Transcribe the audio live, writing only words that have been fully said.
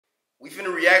We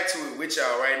finna react to it with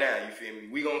y'all right now, you feel me?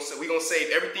 We gonna save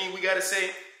everything we gotta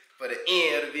say for the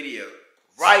end of the video.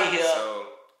 Right here, so,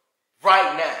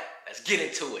 right now. Let's get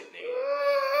into it, nigga.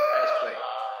 Let's play.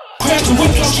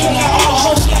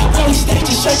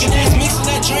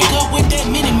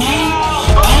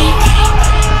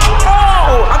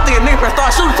 Oh, I'm thinking nigga finna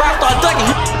start shooting, so I start ducking.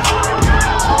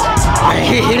 Man,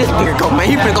 here this nigga go, man.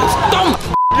 He finna go stomp.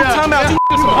 You talking about you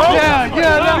some hoes?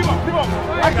 Yeah.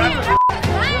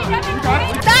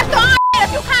 Stop throwing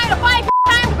if you came to fight,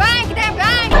 came to bang, damn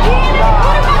bang.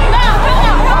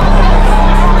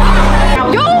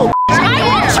 You, I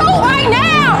want you right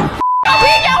now.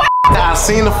 I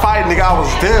seen the fight, nigga. I was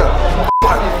there.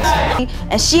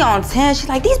 And she on 10. She's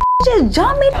like, these just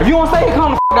jump me. If you want to stay here,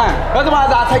 calm the down.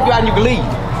 Otherwise, I'll take you out and you can leave.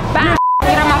 Bang,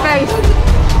 get on my face.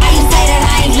 How you say that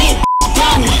I ain't lit,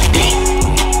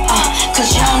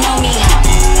 cause you don't know me.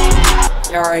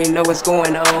 Y'all already know what's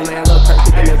going on, man. Lil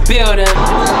Perfect in the building.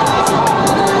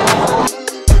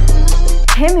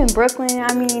 Him in Brooklyn,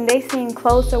 I mean, they seem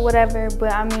close or whatever,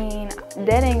 but I mean,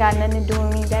 that ain't got nothing to do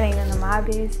with me. That ain't none of my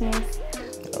business.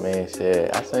 I mean,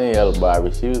 shit, I seen Yellow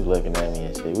Barbie. She was looking at me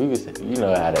and shit. We was, you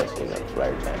know how that shit goes,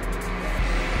 flirt time.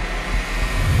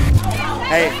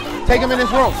 Hey, take him in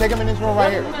this room. Take him in this room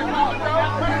right here.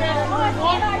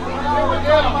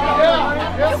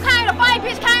 You came to fight,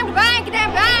 bitch, came to bang,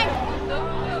 damn bang.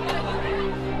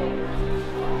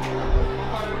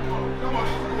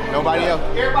 Nobody else.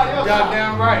 Everybody else.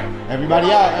 Goddamn right. Everybody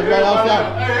out. Everybody else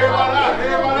out.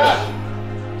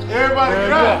 Everybody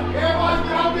get out. Everybody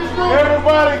get out this room.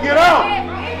 Everybody get out.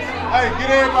 Hey, get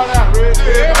everybody out, Red.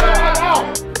 Everybody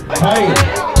out. Hey.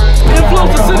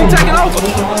 Influence the city taking over.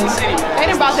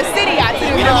 Ain't about the city out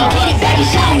here. How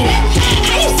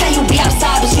you say you be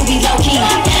outside, but you be low key?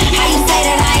 How you say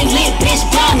that I ain't lit, bitch,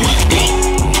 bum?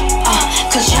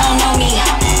 Cause you don't know me.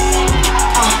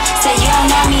 Say you don't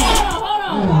know me.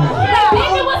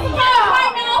 Bitch, what's the problem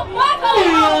right now?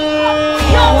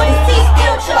 You don't want to see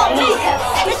still chill on me.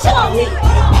 Bitch, chill on me.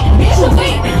 Bitch, you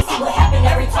weak. See what happened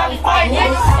every time we fight,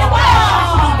 nigga.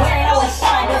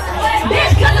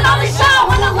 Bitch, cause it only shine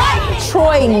when the light hits.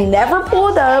 Troy never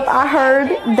pulled up. I heard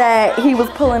that he was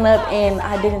pulling up and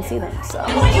I didn't see them, so.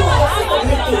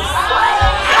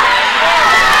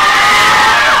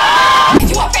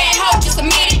 You a bad hoe, just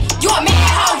admit it. You a mad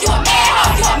hoe, you a mad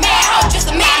hoe, you a mad hoe, just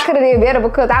admit it. I could have did better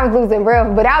because I was losing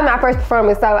breath, but that was my first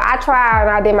performance, so I tried and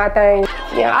I did my thing.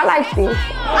 Yeah, I like this.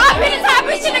 I've been the top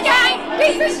bitch in the game.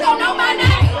 These bitches don't know my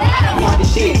name.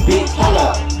 Shit, bitch, hold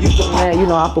up. Man, you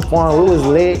know I performed. We was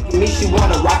lit. Makes you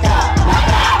wanna rock out.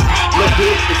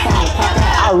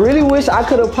 I really wish I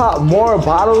could have popped more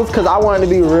bottles because I wanted to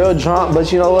be real drunk,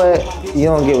 but you know what? You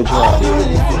don't get what you want.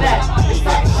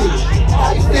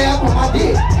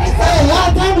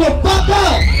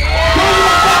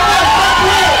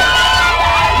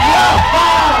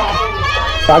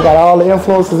 I got all the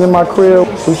influences in my crib.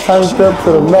 We turned up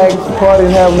to the max, party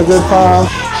and having a good time.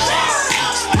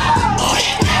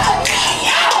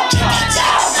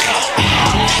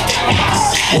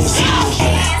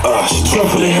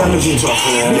 Truffle and halogen.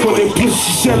 Before they push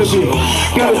the celibate.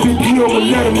 Got a big deal on my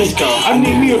letterman. I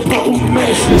need me a bubble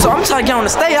medicine. So I'm trying to get on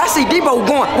the stage. I see DEBO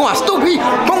going stupid.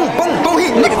 Boom, boom, boom.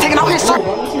 He nigga taking out his shirt.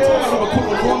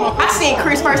 I seen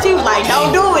Chris first. He was like,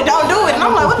 don't do it, don't do it. And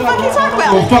I'm like, what the fuck you talking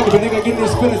about? Fuck it, but nigga get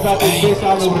this feelings about this bitch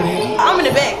all over there. I'm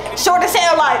in the back, short as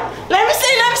hell, like, let me see.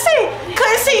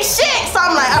 Couldn't see shit. So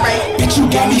I'm like, all right. Bitch, you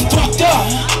got me fucked up.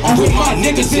 I'm with my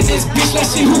niggas in this bitch.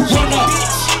 Let's see who run up.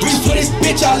 Reach for this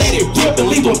bitch, I let it rip and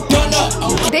leave him done up.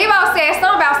 DEBO said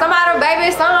something about somebody,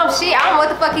 baby, some shit. I don't know what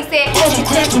the fuck he said. Some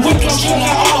crack the whip, I'm killing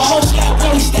all hoes. Got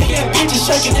one, stack that bitch and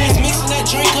shaking ass, mixing that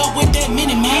drink up with that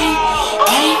mini man.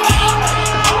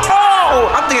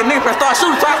 Oh, I'm thinking nigga finna start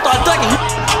shooting, so I start ducking.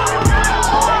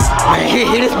 Man,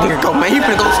 here this nigga go, man. He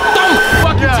finna go stomp.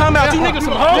 Fuck you talking about? You niggas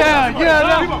some hoes? Yeah.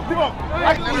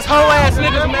 These hoe ass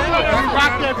niggas, man.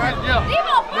 Rock that bitch, yeah.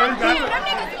 DEBO, fuck you. Them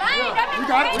niggas lame.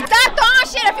 Stop throwing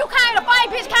shit. If you came to fight,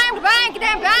 bitch, came to bang,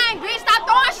 damn bang, bitch. Stop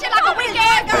throwing shit like a weak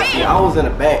ass bitch. I was in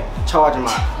the back charging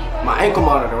my ankle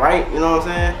monitor, right? You know what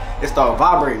I'm saying? It started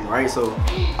vibrating, right? So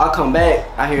I come back,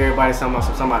 I hear everybody talking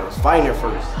about somebody was fighting at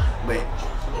first, but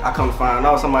I come to find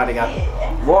out somebody got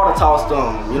water tossed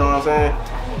on them, you know what I'm saying?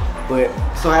 But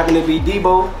so happened to be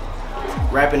DEBO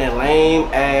rapping that lame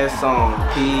ass song,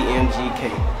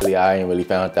 PMGK. I ain't really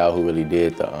found out who really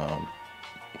did the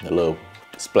little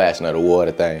splashing of the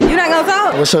water thing. You not gonna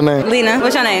talk? What's your name? Lena.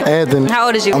 What's your name? Anthony. How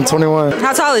old is you? I'm 21.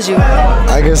 How tall is you?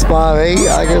 I guess 5'8".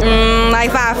 I guess.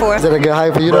 Like 5'4". Is that a good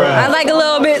height for you though? I like a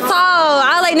little bit tall.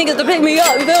 I like niggas to pick me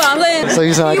up. You feel what I'm saying? So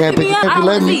you saying I can't pick you up? I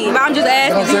don't see, but I'm just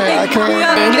asking. You know what I'm saying? I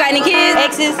can't. You got any kids?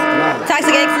 Exes?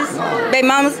 Toxic exes? Baby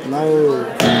mamas? No.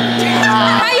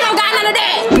 How you don't got none of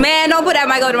that? Man, don't put that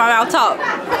mic over to my mouth. Talk.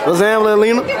 What's up, little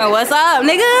Lena? What's up,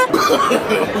 nigga?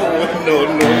 No.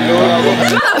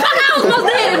 I was supposed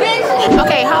to hit it, bitch.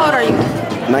 Okay, how old are you?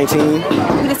 19.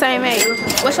 We the same age.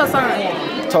 What's your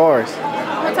sign? Taurus.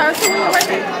 What Taurus? Who's your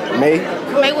birthday? May.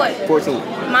 May what? 14.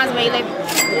 Mine's May 11.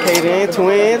 Okay then,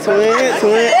 twin.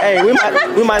 Hey, we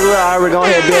might as well already go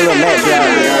ahead and build a match.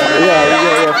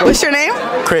 Yeah. What's your name?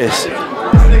 Chris.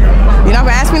 You not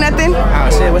gonna ask me nothing? Oh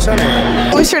shit, what's your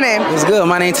name? What's your name? It's good.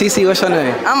 My name TC. What's your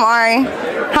name? I'm Ari.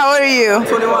 How old are you?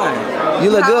 21. You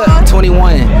look good.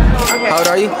 21. Okay. How old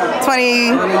are you? 20.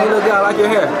 You look good. I like your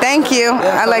hair. Thank you.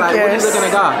 Yeah, I like yours. What do you look in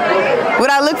a guy? What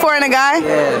I look for in a guy?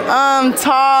 Yeah.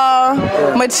 Tall,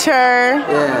 mature.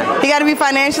 Yeah. He gotta be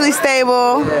financially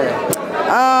stable.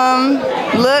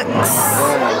 Looks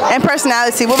and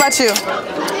personality. What about you?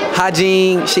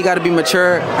 Hygiene. She got to be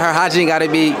mature. Her hygiene got to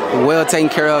be well taken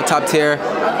care of, top tier. You know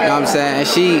what I'm saying? And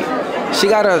she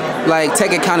got to like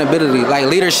take accountability, like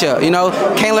leadership. You know,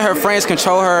 can't let her friends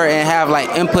control her and have like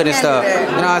input and stuff. You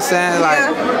know what I'm saying?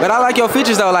 Like, but I like your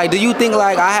features though. Like, do you think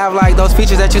like I have like those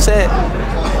features that you said?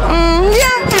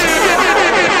 Yeah.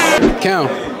 Kim.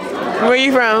 Where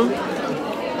you from?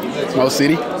 Mo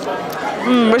City.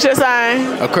 What's your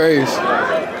sign? Aquarius.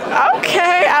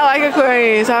 Okay, I like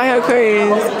Aquarius.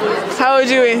 How old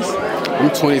you is?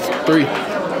 I'm 23.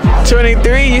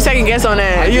 23? You second guess on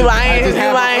that. You lying? You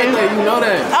know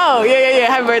that. Oh, yeah.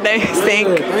 Happy birthday. Stink.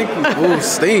 Thank you. Ooh,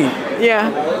 stink. Yeah.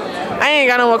 I ain't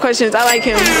got no more questions. I like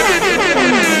him.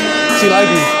 She like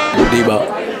me.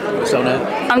 DEBO. What's your name?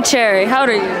 I'm Cherry. How old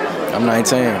are you? I'm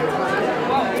 19.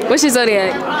 What's your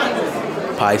zodiac?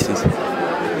 Pisces.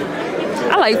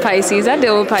 I like Pisces. I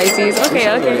deal with Pisces. Okay.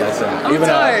 I'm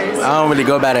Taurus. I don't really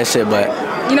go by that shit, but.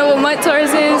 You know what month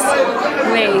Taurus is?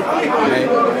 May.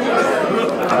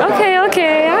 Okay.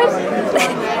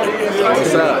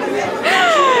 What's up?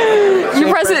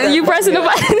 You pressing the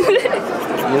button?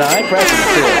 You know, I ain't pressing it.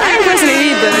 I ain't pressing it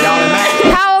either.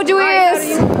 How old you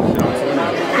is?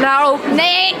 No.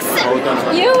 Next.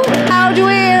 You? How old you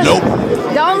is? Nope.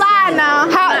 Don't lie now.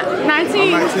 How?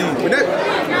 19? I'm 19.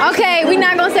 Okay, we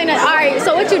not gonna say nothing. All right,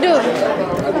 so what you do?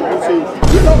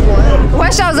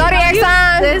 What's your zodiac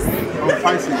sign? I'm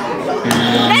Pisces.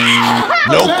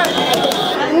 Nope.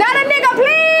 Another nigga,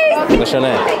 please. What's your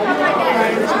name?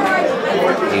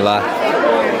 Eli.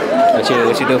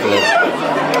 What you do for a living?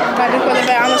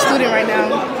 I'm a student right now.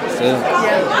 Student?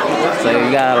 Yeah. So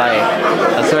you got like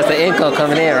a source of income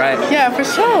coming in, right? Yeah, for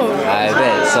sure. I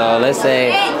bet. So let's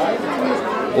say,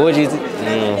 what would you?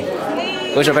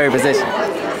 What's your favorite position?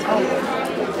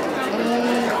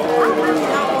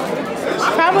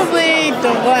 Probably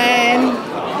the one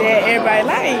that everybody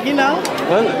like, you know.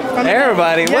 What?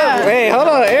 Everybody? Yeah. What? Hey, hold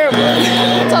on, everybody.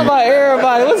 I'm talking about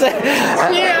everybody. What's that?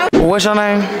 Yeah. What's your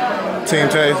name? Team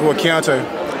Tays. Well, Keontae.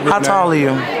 How tall are you?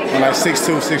 I'm like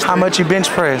 6'2", 6'3". How much you bench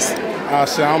press? Shit,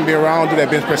 I don't be around, do that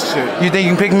bench press shit. You think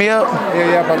you can pick me up?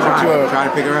 Yeah, I'm about to pick you up. Try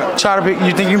to pick her up.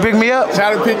 You think you can pick me up?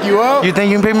 Try to pick you up. You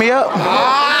think you can pick me up?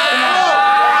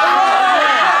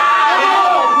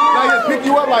 Pick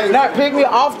you up like not pick me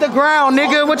off the ground,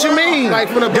 nigga. What you mean? Like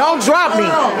from the don't drop me,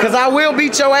 cause I will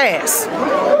beat your ass.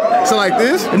 So like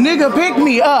this? Nigga, pick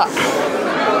me up.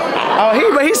 Oh,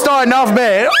 he's starting off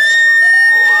bad.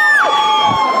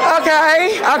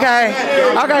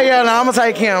 Okay, yeah, no, I'm gonna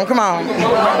take him. Come on.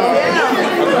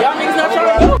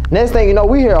 Next thing you know,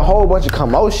 we hear a whole bunch of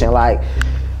commotion, like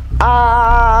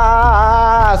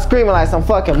screaming like some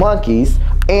fucking monkeys,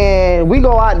 and we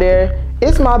go out there.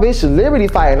 It's my bitch Liberty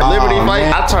fighting. Liberty fight.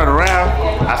 I turned around.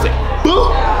 I said, boom,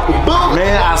 boom.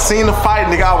 Man, I seen the fight,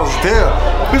 nigga. I was there.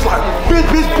 Bitch like, bitch.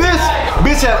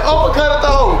 Bitch had uppercut at the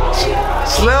hole.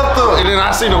 Slept through. And then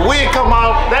I seen the wind come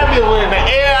out. That bitch went in the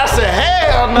air. I said,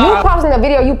 hell no. You posting the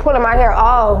video, you pulling my hair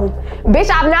off. Bitch,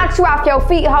 I've knocked you off your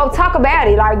feet, ho. Talk about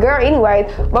it. Like, girl, anyway.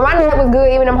 But my night was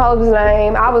good. Even them hoes was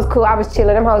lame. I was cool. I was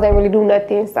chilling. Them hoes ain't really do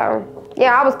nothing. So,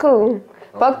 yeah, I was cool.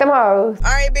 Fuck them hoes.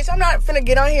 Alright, bitch, I'm not finna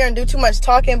get on here and do too much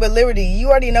talking, but Liberty, you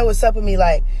already know what's up with me.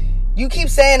 Like, you keep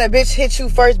saying a bitch hit you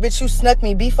first, bitch, you snuck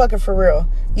me. Be fucking for real.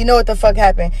 You know what the fuck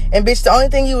happened. And bitch, the only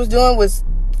thing you was doing was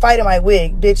fighting my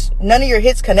wig, bitch. None of your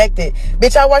hits connected.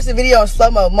 Bitch, I watched the video in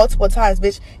slow-mo multiple times,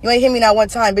 bitch. You ain't hit me not one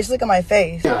time, bitch. Look at my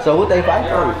face. So what they fight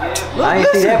for? I ain't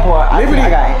see that part.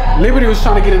 Liberty was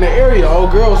trying to get in the area.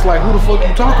 Old girl was like, who the fuck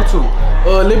you talking to?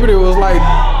 Liberty was like,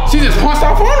 she just punched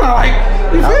off on her, like,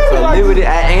 you feel me? Like, Liberty,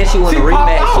 and she won the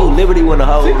rematch too. Liberty won the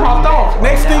whole. She popped off.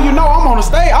 Next thing you know, I'm on the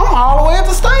stage. I'm all the way at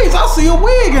the stage. I see a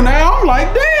wig in there. I'm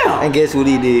like, damn. And guess what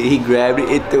he did? He grabbed it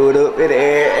and threw it up in the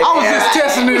air. I was just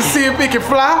testing it to see if it can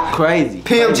fly. Crazy.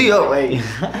 PMG up, wait.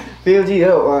 PMG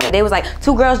up. They was like,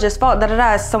 2 girls just fought,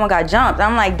 someone got jumped.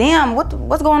 I'm like, damn,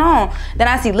 what's going on? Then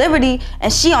I see Liberty,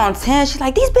 and she on 10. She's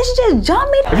like, these bitches just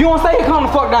jumped me. If you want to stay here, calm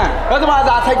the fuck down. Otherwise,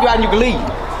 I'll take you out and you can leave.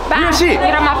 Bye. Real shit.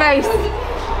 Get on my face.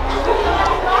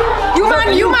 You my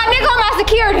nigga or my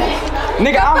security?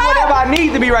 Nigga, I'm whatever I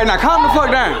need to be right now. Calm the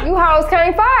fuck down. You hoes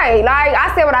can't fight. Like,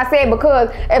 I said what I said because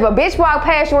if a bitch walk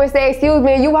past you and say, excuse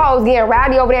me, you hoes getting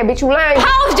rowdy over there, bitch, you lying.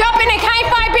 Hoes jumping and can't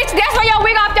fight, bitch. That's why your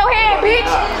wig off your head,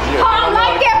 bitch. I don't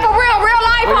like that for real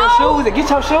life, hoes. Get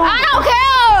your shoes. I don't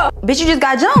care. Bitch, you just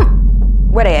got jumped.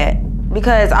 Where they at?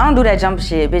 Because I don't do that jump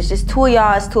shit, bitch. It's 2 of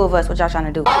y'all, it's 2 of us. What y'all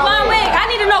trying to do? My wig. I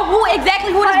need to know who this bitch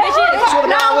is.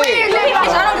 No wig.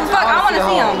 Bitch, I don't give a fuck. I want to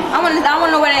see him. I want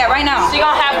to know where they at right now. She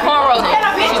gonna have cornrows in.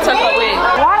 She took her wig.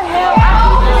 Why the hell?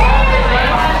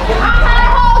 I'm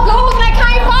tired of hoes losing. They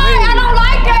can't fight. I don't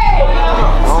like that.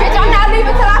 Bitch, I'm not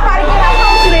leaving till I try to get out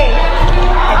home today.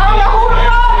 I don't know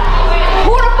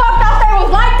who the fuck thought they was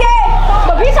like that,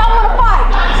 but bitch, I want to fight.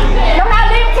 I'm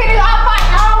not leaving till I fight.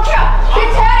 I don't care.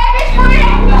 Bitch, tell that bitch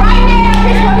friend right now,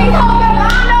 bitch, when these hoes better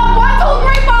line up 1,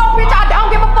 2, 3, 4, bitch, I don't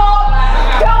give a fuck.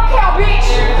 Don't care, bitch.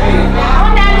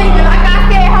 I'm not leaving. Like I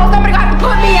said, hoes, somebody got to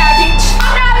put me out, bitch.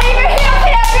 I'm not leaving here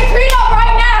till that bitch beat up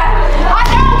right now. I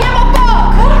don't give a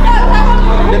fuck.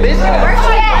 The bitch. Where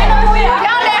she at?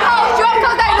 Y'all let hoes drunk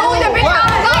because they lose the bitch. I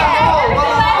don't like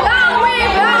that. Long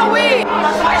wig.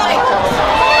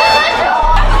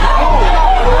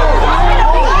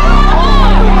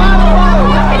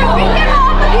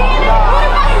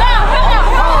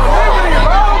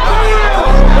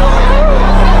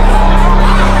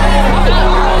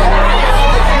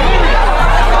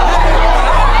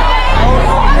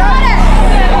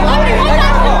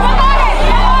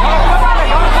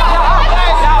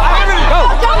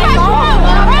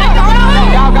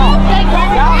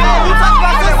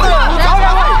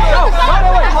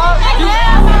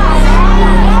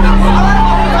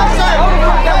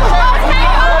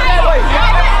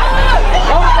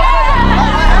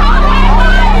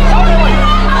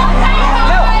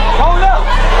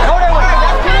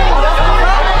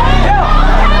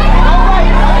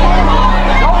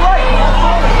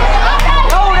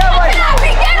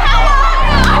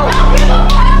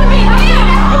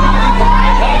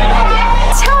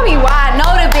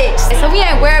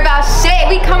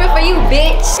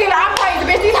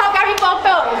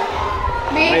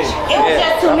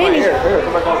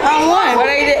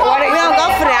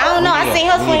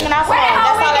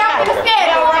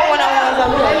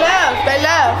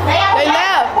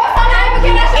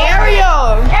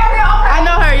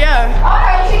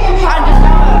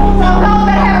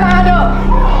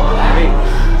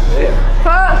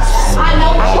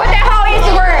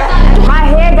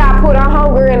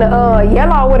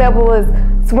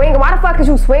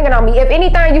 Swinging on me. If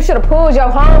anything, you should have pulled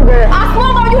your hunger. I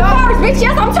swung on you first, bitch.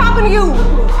 Yes, I'm talking to you.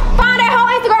 Find that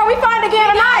whole Instagram. We find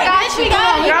again tonight. Bitch, we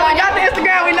got it. We got the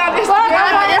Instagram. We love this.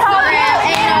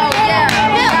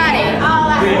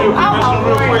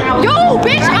 You,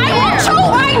 bitch, I want you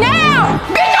right now.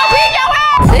 Bitch, I'll beat your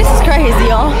ass. This is crazy,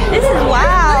 y'all. This is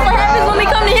wild. What happens when we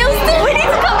come to Houston? We need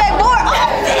to come back more.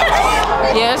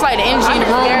 Yeah, it's like the energy in the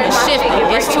room is shifting.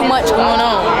 It's too much going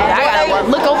on. I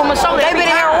gotta look over my shoulder. They been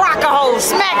in here rock a hole,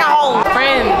 smack a hole.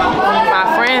 My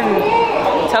friend,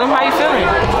 tell them how you feeling.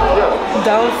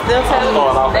 Don't still tell me.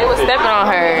 They was stepping on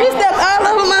her. He stepped all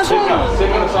over my shoe.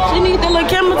 She need the little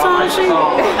camera time shit.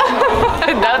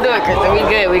 Don't do it, Kristen.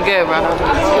 We good, bro.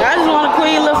 I just want a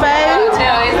queen little face.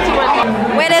 It's too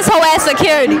much. Where this whole ass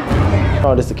security?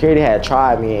 The security had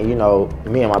tried me, and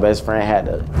me and my best friend had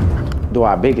to do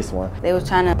our biggest one. They was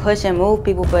trying to push and move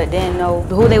people, but didn't know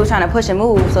who they were trying to push and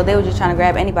move, so they were just trying to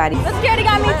grab anybody. The security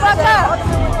got me fucked up.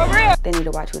 For real. They need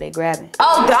to watch who they grabbing.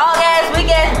 Oh, dog ass, big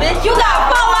ass bitch. You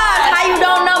got 4 lives. How you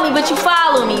don't know me, but you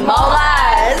follow me? More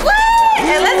lies. What?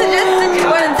 And listen, just you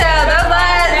want to tell those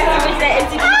lies.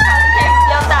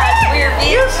 Y'all thought it's weird, bitch.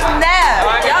 You snap.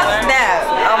 Y'all snap.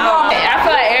 I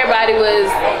feel like everybody was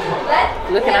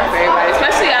looking out for everybody,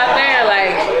 especially out there,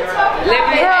 like,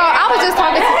 living. Girl, I was just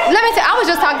talking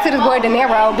to this boy De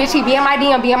Niro. Bitch, he be in my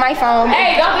DM, be in my phone.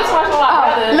 Hey, don't disrupt a lot.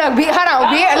 Look, hold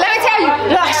on. Let me tell you.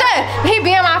 Look, shut up. He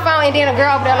be in my phone and then a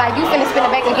girl over there like, you finna spin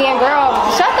it back again, girl.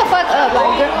 Shut the fuck up.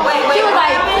 Like, girl. She was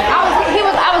like,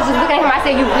 I was just looking at him. I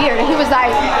said, you weird. And he was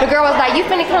like, the girl was like, you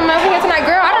finna come over here tonight,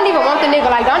 girl? I don't even want the nigga.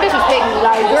 Like, don't disrespect me.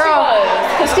 Like, girl.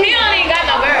 Cause Leon ain't got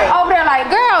no girl. Over there like,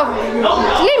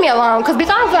 alone, cause bitch,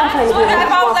 I don't feel like playing with you.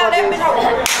 If I was out there, bitch, I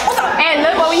would. And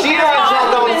look what we She done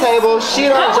jumped on the table. She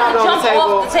done jumped on the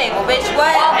table. Off the table, bitch.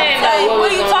 What? What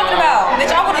are you talking about?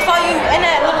 Bitch, I would have saw you in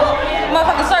that little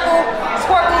motherfucking circle,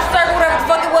 squircle, circle, whatever the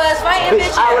fuck it was, fighting,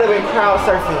 bitch. I would have been crowd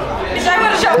surfing. Bitch, I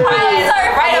would have showed crowd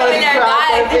surf right up in there,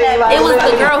 dived in that. It was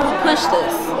the girl who pushed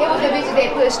us. It was the bitches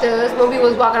that pushed us when we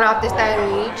was walking off the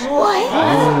stage. What?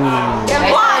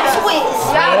 Plot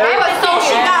twist. So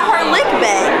she got her lick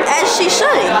back, as she should.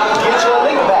 Get your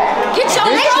lick back. Get your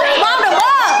truth bottom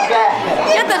up.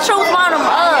 Get the truth bottom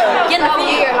up. Get the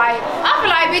fear. Like, I feel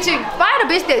like, bitch, find a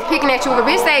bitch that's picking at you. If a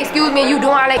bitch say, excuse me, you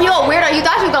doing all that. You a weirdo. You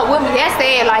thought you was gonna whip me. That's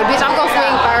sad. Like, bitch, I'm gonna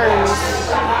swing first.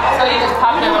 So you just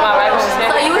popping in my right.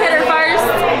 So you hit her first?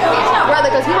 It's my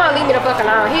brother, because he won't leave me the fuck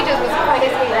alone. He just was putting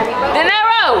his feet at me. De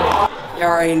Niro! Y'all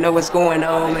already know what's going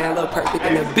on, man. Lil Perfect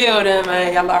in the building,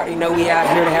 man. Y'all already know we out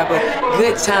here to have a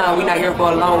good time. We not here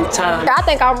for a long time. I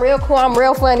think I'm real cool. I'm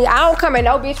real funny. I don't come at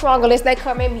no bitch wrong unless they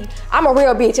come at me. I'm a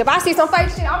real bitch. If I see some fake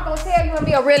shit, I'm gonna tell you and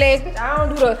be a real ass bitch. I don't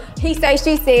do the he say,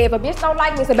 she said. If a bitch don't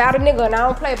like me, it's about a nigga, and I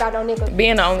don't play about no nigga.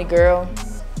 Being the only girl,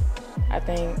 I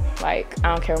think, like, I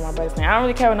don't care what my buddies think. I don't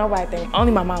really care what nobody think.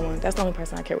 Only my mama. That's the only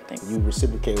person I care what think. You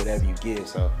reciprocate whatever you give,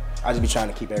 so I just be trying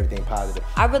to keep everything positive.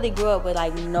 I really grew up with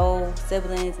like no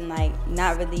siblings and like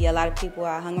not really a lot of people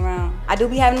I hung around. I do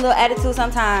be having a little attitude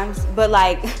sometimes, but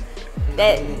like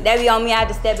that be on me. I have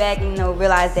to step back and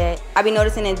realize that I be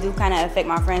noticing it do kind of affect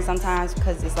my friends sometimes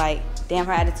because it's like, damn,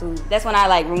 her attitude. That's when I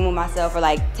like remove myself or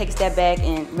like take a step back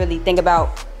and really think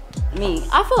about me.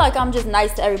 I feel like I'm just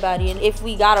nice to everybody, and if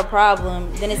we got a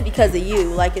problem, then it's because of you.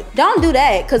 Like, don't do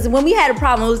that, because when we had a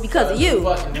problem, it was because of you.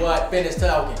 Fucking what? Finish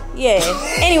talking. Yeah.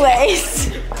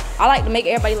 Anyways, I like to make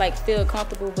everybody like feel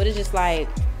comfortable, but it's just like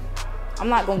I'm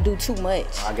not gonna do too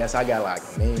much. I guess I got like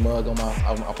a mean mug on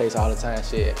my face all the time.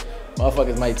 Shit,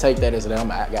 motherfuckers might take that as I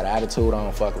got an attitude. I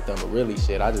don't fuck with them, but really,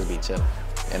 shit, I just be chilling.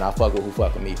 And I fuck with who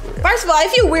fuck with me for real. First of all,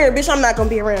 if you weird, bitch, I'm not gonna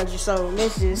be around you, so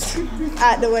let's just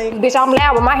out the way. Bitch, I'm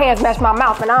loud when my hands match my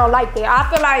mouth, and I don't like that. I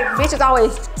feel like bitches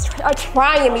always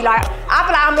trying me. Like, I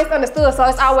feel like I'm misunderstood, so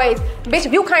it's always, bitch,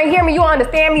 if you can't hear me, you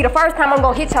understand me the first time, I'm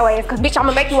gonna hit your ass, cause bitch, I'm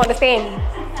gonna make you understand me.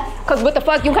 Cause what the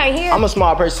fuck, you can't hear? I'm a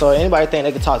smart person, so anybody think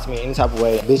they can talk to me any type of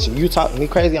way. Bitch, if you talk to me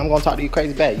crazy, I'm gonna talk to you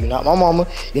crazy back. You're not my mama,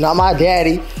 you're not my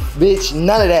daddy, bitch,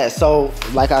 none of that. So,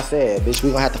 like I said, bitch, we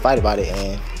gonna have to fight about it,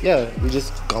 and yeah, we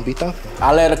just gonna be thumping.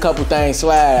 I let a couple things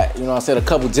slide, I said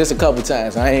just a couple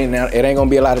times. It ain't gonna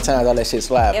be a lot of times I let shit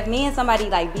slide. If me and somebody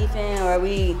like beefing or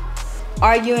we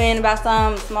arguing about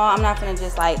something small, I'm not gonna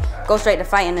just like go straight to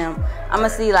fighting them. I'm gonna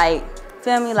see like,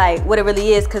 feel me, like what it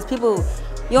really is, cause people,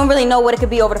 you don't really know what it could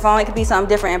be over the phone. It could be something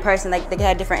different in person. Like they could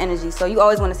have different energy. So you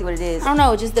always want to see what it is. I don't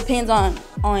know. It just depends on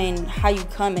how you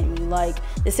come at me. Like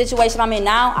the situation I'm in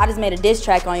now, I just made a diss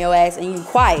track on your ass and you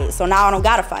quiet. So now I don't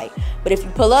gotta fight. But if you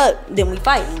pull up, then we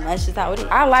fighting. That's just how it is.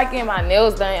 I like getting my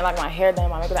nails done, like my hair done,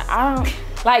 my makeup done. I don't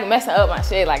like messing up my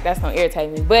shit. Like that's gonna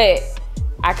irritate me. But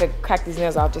I could crack these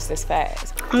nails off just as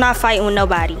fast. I'm not fighting with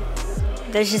nobody.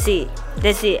 That's just it.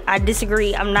 That's it. I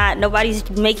disagree. Nobody's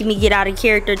making me get out of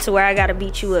character to where I gotta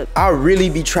beat you up. I really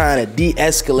be trying to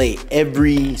de-escalate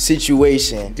every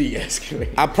situation.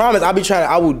 De-escalate. I promise,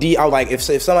 I will like, if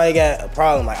somebody got a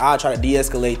problem, like I'll try to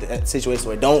de-escalate the situation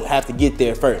so it don't have to get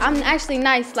there first. I'm actually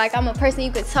nice. Like I'm a person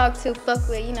you could talk to, fuck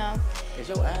with, Is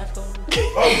your ass cold?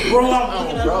 Bro,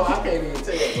 I can't even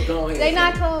tell you, but go ahead. They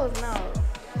not closed, no.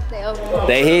 They open.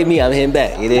 They hit me, I'm hitting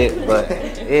back, you did. But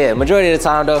yeah, majority of the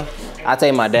time though, I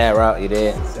take my dad route, you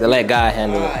did. To let God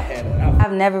handle it.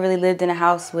 I've never really lived in a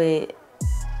house with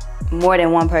more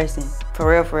than one person, for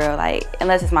real, like,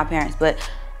 unless it's my parents. But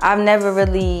I've never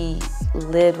really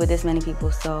lived with this many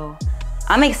people, so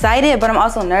I'm excited, but I'm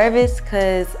also nervous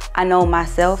because I know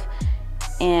myself,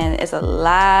 and it's a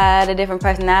lot of different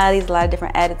personalities, a lot of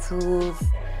different attitudes,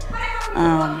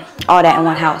 all that in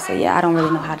one house. So yeah, I don't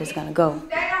really know how this is gonna go.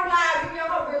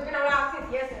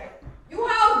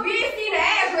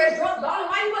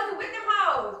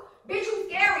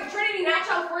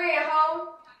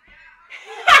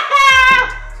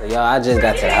 So y'all, I just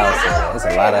got to the house. It's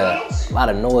a lot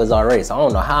of noise already. So I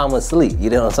don't know how I'm gonna sleep.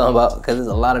 You know what I'm talking about? Because there's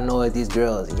a lot of noise. These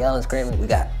girls yelling, screaming. We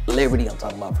got Liberty. I'm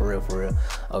talking about for real.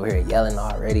 Over here yelling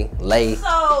already. Lay.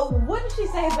 So what did she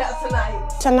say about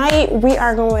tonight? Tonight we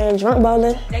are going drunk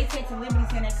bowling. They texted Liberty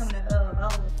saying they coming to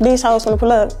bowling. These hoes gonna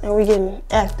pull up and we getting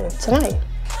after tonight.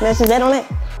 That's that on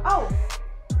that. Oh.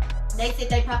 They said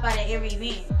they pop out at every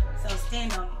event. So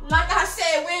stand on it. Like I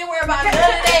said, we ain't worried about none of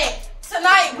that.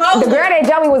 Tonight, bro. The girl that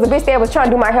jumped me was a bitch that was trying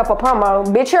to do my hair for promo.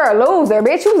 Bitch, you're a loser.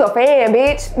 Bitch, you was a fan,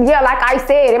 bitch. Yeah, like I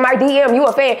said, in my DM, you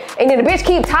a fan. And then the bitch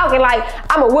keep talking like,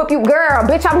 I'ma whoop you, girl.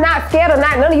 Bitch, I'm not scared of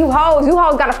none of you hoes. You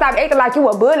hoes gotta stop acting like you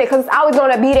a bully, cause it's always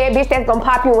gonna be that bitch that's gonna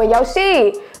pop you in your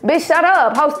shit. Bitch, shut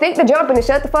up. Ho, stick to jumping and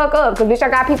shut the fuck up, cause bitch, I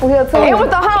got people here too. It was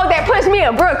the hoe that pushed me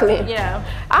in Brooklyn. Yeah.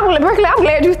 Brooklyn, I'm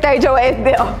glad you stayed your ass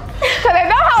there. Cause if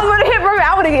no hoes would've hit Brooklyn,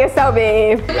 I would've get so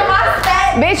bad.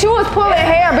 Bitch, you was pulling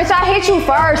hair. Bitch, I hit you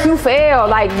first. You failed.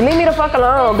 Like, leave me the fuck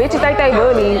alone. Bitch, you think they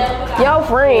bully. Your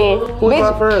friend. Who's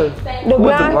bitch, my friend? The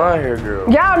Who's the blonde hair girl?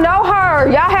 Y'all know her.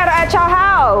 Y'all had her at your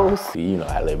house. You know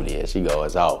how Liberty is. She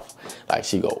goes off. Like,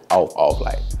 she go off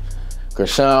like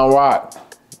Krishan Rock.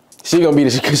 She gonna be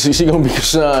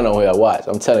Krishan on here. Watch.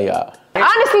 I'm telling y'all.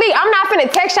 Honestly, I'm not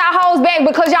finna text y'all hoes back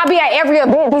because y'all be at every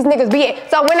event these niggas be at.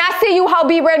 So when I see you, hoe,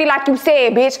 be ready like you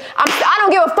said, bitch. I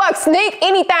don't give a fuck, sneak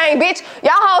anything, bitch.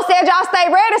 Y'all hoes said y'all stay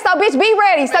ready, so bitch, be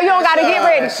ready. So you don't gotta get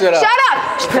ready. Shut up.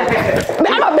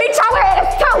 I'ma beat your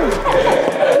ass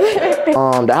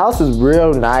too. The house is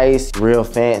real nice, real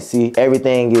fancy.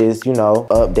 Everything is, you know,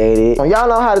 updated. Y'all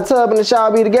know how the tub and the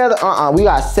shower be together? We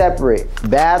got separate.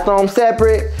 Bathroom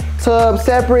separate, tub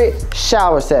separate,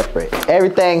 shower separate.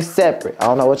 Everything separate. I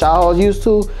don't know what y'all hoes used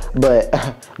to, but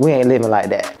we ain't living like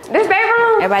that. This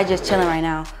bedroom? Everybody just chilling right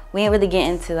now. We ain't really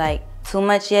getting into like too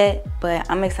much yet, but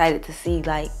I'm excited to see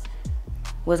like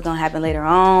what's gonna happen later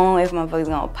on, if motherfuckers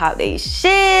gonna pop their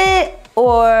shit,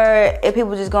 or if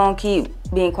people just gonna keep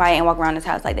being quiet and walk around this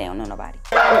house like they don't know nobody.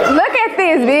 Look at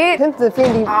this,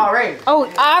 bitch. Already.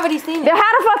 Oh, I already seen it. Then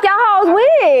how the fuck y'all hoes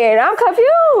win? I'm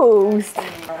confused.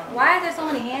 Why is there so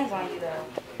many hands on you though?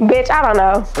 Bitch, I don't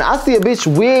know. I see a bitch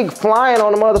wig flying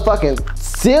on the motherfucking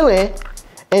ceiling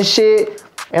and shit,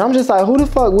 and I'm just like, who the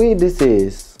fuck wig this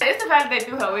is? It's the fact that they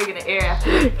threw her wig in the air.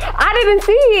 I didn't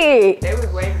see it. They was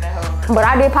waving at her. But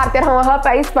I did pop that on her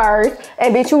face first.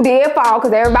 And bitch, you did fall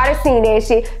because everybody seen that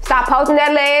shit. Stop posting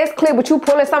that last clip with you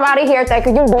pulling somebody's hair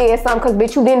thinking you did something because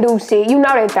bitch, you didn't do shit. You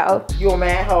know that though. You a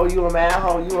mad hoe, you a mad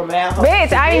hoe, you a mad hoe.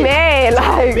 Bitch, I ain't mad.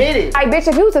 Like, bitch,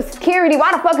 if you was a security,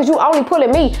 why the fuck is you only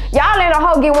pulling me? Y'all let a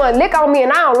hoe get one lick on me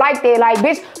and I don't like that. Like,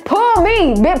 bitch, pull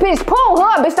me. Bitch, pull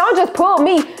her. Bitch, don't just pull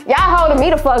me. Y'all holding me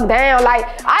the fuck down. Like,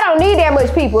 I don't need that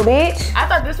much people, bitch. I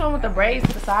thought this one with the braids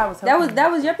to the side was her.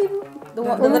 That was your people? The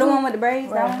little one with the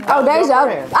braids? That one? Oh, Deja.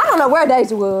 I don't know where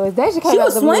Deja was. Deja came She out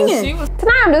was the blue. swinging.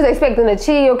 Tonight I'm just expecting to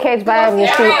chill, catch vibes and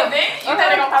shit. You think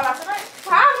they gonna pop out tonight?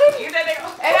 You think they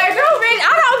gonna? And they do, bitch.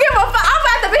 I don't give a fuck. I'm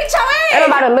about to beat your ass.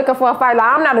 Everybody looking for a fight. Like,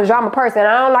 I'm not a drama person.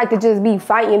 I don't like to just be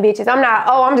fighting bitches. I'm not,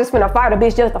 I'm just finna fight a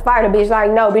bitch just to fight a bitch.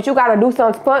 Like, no, bitch, you gotta do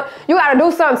something fun. You gotta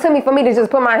do something to me for me to just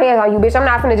put my hands on you, bitch. I'm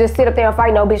not finna just sit up there and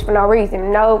fight no bitch for no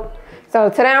reason. Nope. So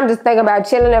today I'm just thinking about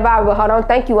chilling and vibing with her. Don't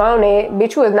think you on it.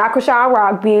 Bitch, you is not Krishan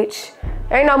Rock, bitch.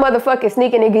 Ain't no motherfucking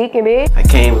sneaking and geeking, bitch. I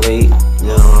came late, you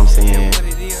know what I'm saying? I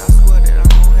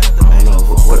don't know,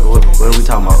 what are we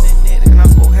talking about?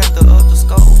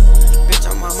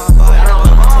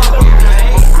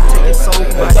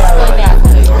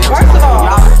 First of all,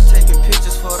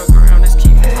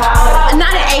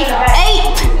 not an 8.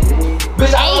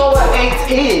 Bitch, I don't know what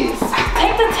 8 is.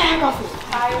 Take the tag off.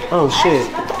 Oh shit.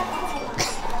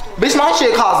 Bitch, my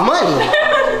shit costs money.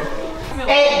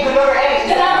 8, the number 8.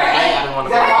 The number 8. We'll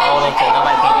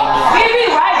be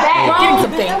right back. Give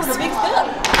some things.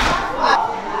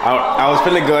 I was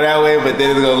finna go that way, but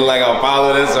then it's gonna look like I'm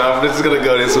following this, so I'm just gonna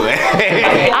go this way.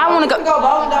 I wanna go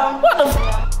bowling though. What the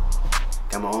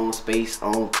Got my own space,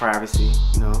 own privacy,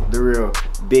 you know, the real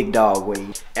big dog way.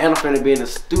 And I'm finna be in the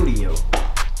studio.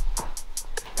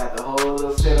 Got the whole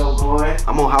little setup going.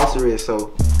 I'm on house arrest,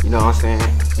 so you know what I'm saying?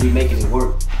 We making it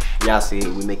work. Y'all see it,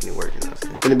 we making it work, you know what I'm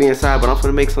saying? Finna be inside, but I'm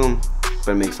finna make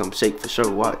some shake for sure,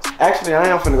 watch. Actually, I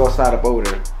am finna go slide up over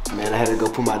there. Man, I had to go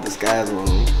put my disguise on.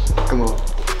 Come on.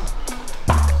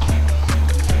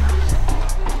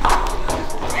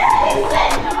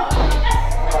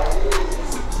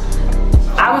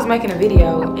 I was making a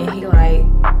video and he like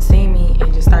seen me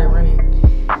and just started running.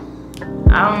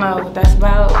 I don't know what that's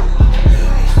about.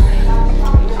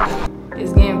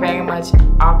 It's getting very much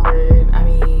awkward. I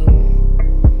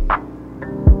mean,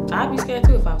 I'd be scared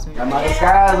too if I was him. Got my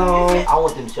disguise on. I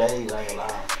want them shades, I ain't gonna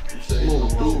lie.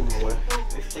 Move through, boy.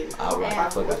 I'll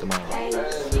rock the fuck out tomorrow.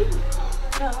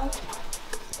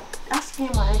 I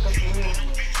skinned my ankles for real.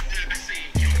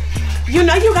 You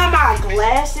know you got my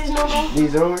glasses, no?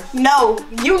 These are? No,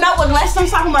 you know what glasses I'm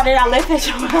talking about that I left at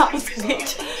your house,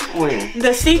 bitch. When?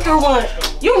 The see-through one.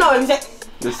 You know exactly.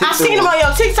 I seen them on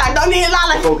your TikTok. Don't need a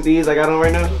lot of. Fuck these I got on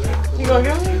right now? You gonna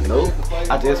get him? Nope.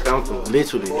 I just found him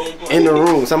literally in the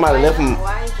room. Somebody left him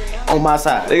on my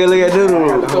side. They gonna look at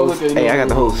Doodle. Hey, I got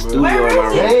the whole studio in my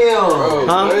room. Damn.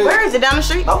 Huh? Where is it? Down the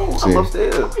street? Oh, I'm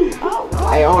upstairs. Hey,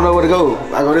 I don't know where to go.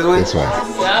 I go this way? This way.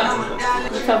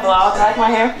 What's up, vlog? Like my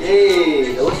hair?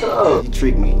 Yeah, what's up? You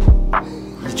tricked me.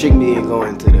 You tricked me into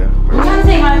going to the... I'm trying to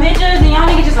take my pictures and y'all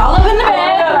niggas just all up in the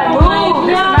bed. Like, move.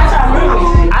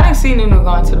 I didn't see Nunu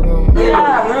going to the room.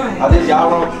 Yeah, Oh, this y'all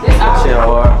room? This shit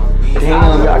hard.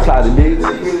 Damn, y'all cloud the dick.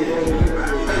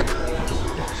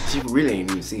 She really ain't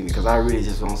even see me because I really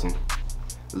just want some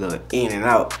little in and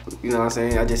out. You know what I'm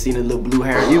saying? I just seen the little blue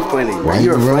hair. You funny.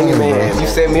 You're a funny man. You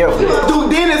set me up. Duke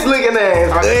Dennis looking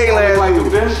ass. Ugly like ass.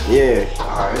 Duke Dennis? Yeah.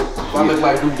 Alright. If I look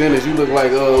like Duke Dennis, you look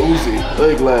like Uzi.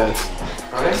 Ugly ass.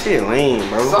 Bro, that shit lame,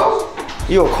 bro. So?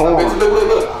 You a corn.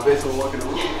 Look. I bet you walking the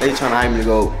room. They trying to hire me to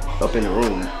go up in the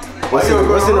room. What's in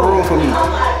the room for me?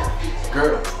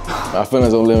 Girl. My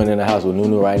feelings on living in the house with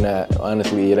Nunu right now,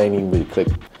 honestly, it ain't even really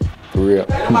clicking. For real.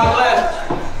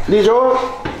 These yours?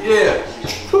 Yeah.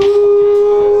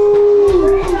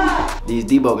 These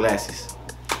DEBO glasses.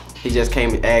 He just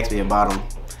came and asked me about them.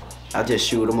 I just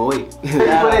shooed them away.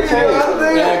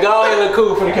 Yeah, go ahead and look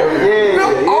cool for the camera.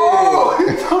 Yeah. Oh!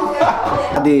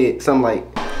 I did something like.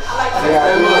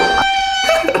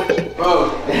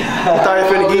 He thought he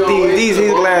finna get these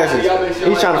his glasses.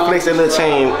 He's trying to flex that little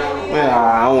chain.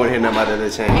 I don't want to hear nothing about that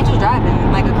little chain. Ain't you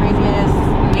driving like a crazy ass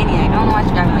maniac? I don't know why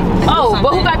you driving like that. Oh,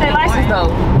 but who got their license though?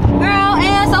 Girl,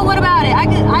 and so what about it? I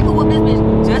could whoop this bitch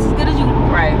just as good as you.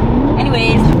 Right.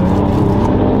 Anyways,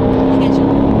 look at you.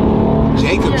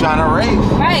 Jacob trying to race.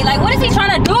 Right, like what is he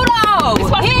trying to do though?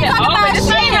 He ain't talking about shit.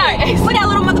 Put that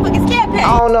little motherfucking scat pack.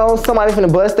 I don't know, somebody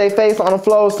finna bust their face on the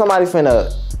floor, somebody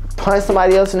finna punch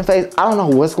somebody else in the face. I don't know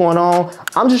what's going on.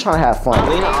 I'm just trying to have fun.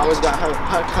 Lena always got her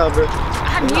covered.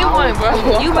 I need one,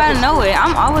 bro. You better know it.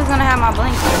 I'm always gonna have my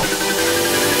blanket.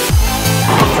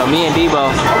 So me and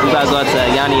DEBO, we about to go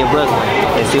to Yanni and Brooklyn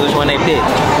and see which one they pick.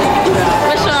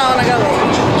 Which one I wanna go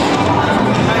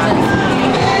with?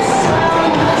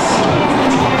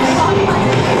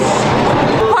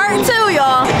 Part 2,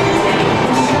 y'all.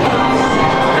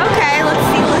 Okay, let's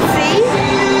see.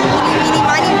 Eeny,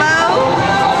 miny, moe.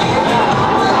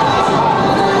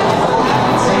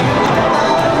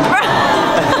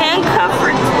 Handcuffed.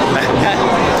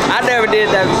 I never did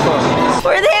that before.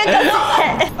 Where the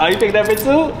handcuffs? Oh, you picked that bitch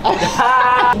too?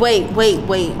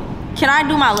 Wait. Can I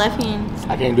do my left hand?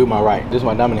 I can't do my right. This is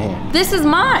my dominant hand. This is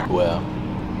mine. Well,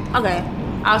 Okay,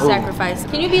 I'll sacrifice.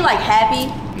 Can you be like happy?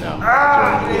 no.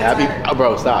 You happy? Oh,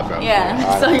 bro, stop, bro. Yeah, All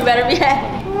right. so you better be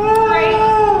happy.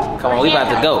 Come on, we about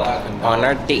to go on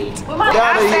our date.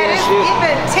 I said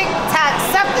even TikTok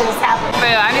something's happening.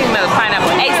 Well, I need another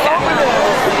pineapple ASAP.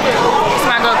 It's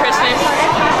my girl Christian.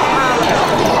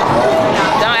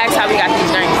 Don't ask how we got these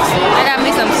drinks. I got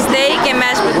me some steak and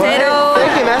mashed potatoes.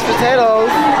 Steak and mashed potatoes.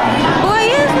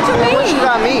 Boy, yes, what you mean? What you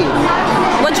got me?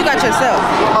 What you got yourself?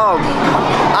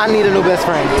 I need a new best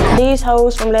friend. These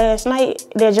hoes from last night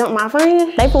that jumped my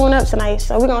friend, they pulling up tonight,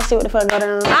 so we're gonna see what the fuck go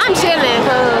down. I'm chilling,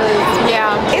 cause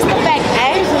yeah, it's the fact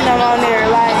Asian them on there,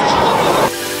 like.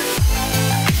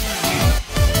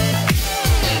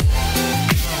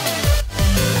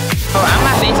 I'm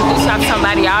about to introduce y'all to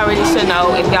somebody y'all already should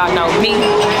know if y'all know me.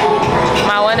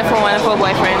 My wonderful, wonderful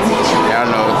boyfriend. Y'all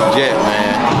know Jet,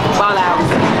 man. Ball out.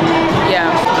 Yeah.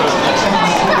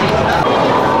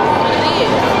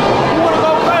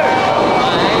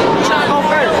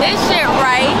 This shit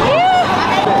right.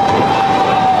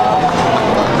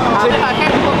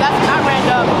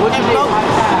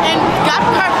 And got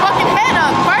her fucking head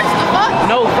up. First the fuck.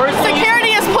 No, first thing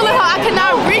security is pulling her. I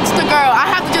cannot reach the girl. I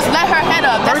have to just let her head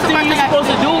up. That's first the thing first you're thing.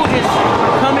 supposed to do is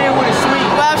come in with a swing.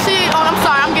 Well, I'm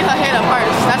sorry. I'm getting her head up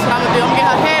first. That's what I'm gonna do. I'm gonna get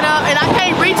her head up, and I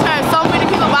can't reach her. So many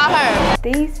people about her.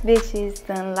 These bitches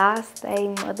done lost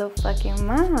their motherfucking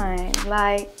mind.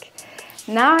 Like,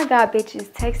 now I got bitches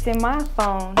texting my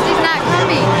phone. She's not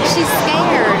coming. She's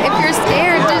scared. If you're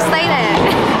scared, just say that.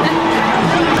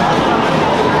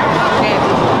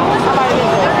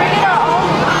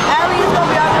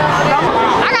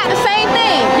 I got the same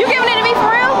thing. You giving it to me for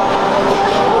real?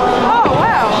 Oh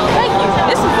wow, thank you.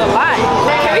 This is a lot.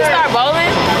 Can we start bowling?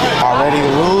 Ready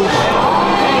to lose?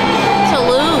 To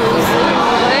lose?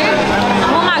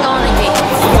 Who am I going against?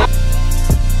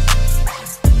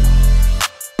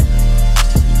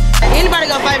 Anybody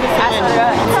gonna fight me for me?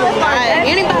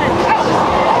 Anybody?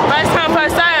 First come,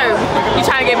 first serve. You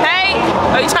trying to get paid?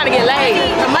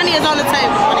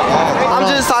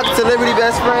 just talking to Liberty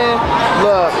best friend.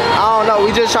 Look, I don't know. We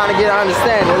just trying to get an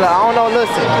understanding. Look, I don't know.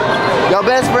 Listen, your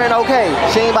best friend, okay.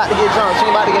 She ain't about to get drunk. She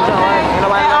ain't about to get drunk, right? Ain't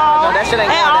nobody no, that shit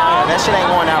ain't going down. That shit ain't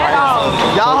going down right now.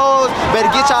 Y'all hoes better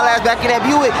get y'all ass back in that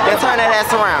Buick and turn that ass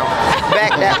around.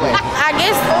 Back that way. I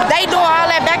guess they doing all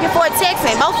that back and forth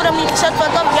texting. Both of them need to shut the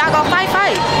fuck up. Y'all gonna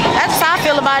fight. That's how I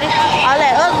feel about it. All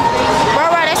that other, bro,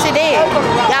 that shit dead.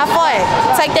 Y'all fight.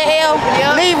 Take that L,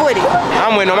 leave with it.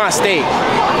 I'm waiting on my steak.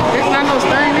 It's not no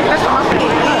stain, nigga. That's my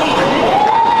favorite.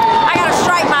 I gotta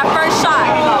strike my first shot.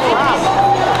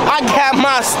 I got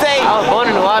my steak. I was born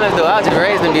in New Orleans though. I was just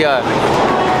raised in BR.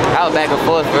 I was back and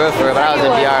forth for real, but I was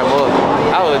in BR more.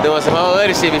 I was doing some whole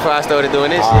other shit before I started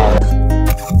doing this shit.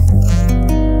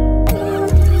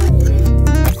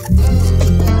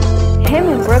 Him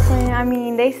and Brooklyn, I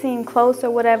mean, they seem close or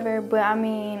whatever, but I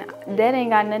mean, that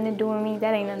ain't got nothing to do with me.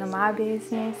 That ain't none of my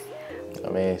business. I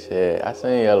mean, shit, I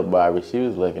seen Yellow Barbie. She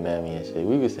was looking at me and shit.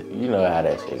 We was, you know how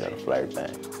that shit gonna flirt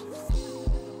thing.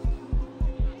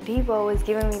 DEBO was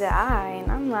giving me the eye,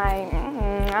 and I'm like,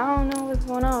 I don't know what's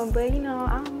going on, but you know,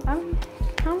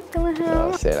 I'm feeling him.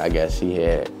 So I said, I guess she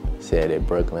had said that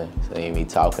Brooklyn seen me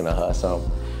talking to her or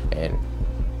something, and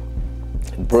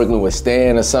Brooklyn was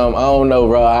staying or something. I don't know,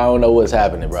 bro. I don't know what's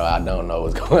happening, bro. I don't know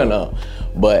what's going on,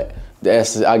 but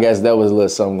I guess that was a little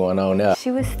something going on there.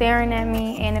 She was staring at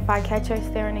me, and if I catch her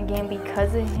staring again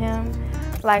because of him,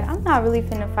 like, I'm not really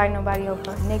finna fight nobody over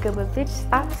a nigga, but bitch,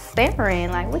 stop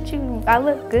staring. Like, what you, I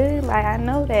look good, like, I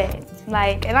know that.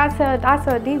 Like, and I told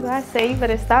DEBO, I said, you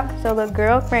better stop because your little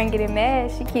girlfriend getting mad.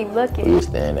 She keep looking. We was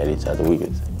staring at each other. We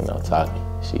was, you know, talking.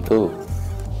 She cool.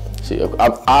 She,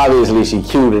 obviously, she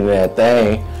cute in that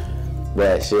thing,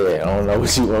 but shit, I don't know what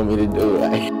she want me to do,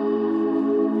 like.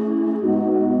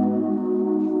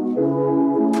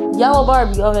 Yellow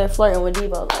Barbie over there flirting with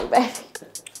DEBO, like, baby,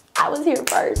 I was here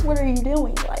first. What are you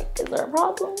doing? Like, is there a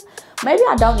problem? Maybe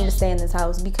I don't need to stay in this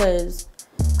house because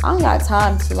I don't got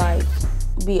time to, like,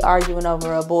 be arguing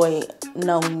over a boy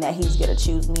knowing that he's gonna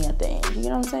choose me at the end. You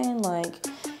know what I'm saying? Like,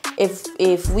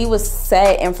 if we was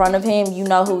sat in front of him, you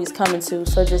know who he's coming to,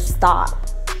 so just stop.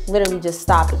 Literally just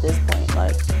stop at this point.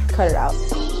 Like, cut it out.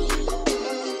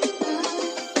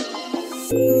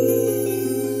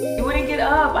 You wouldn't get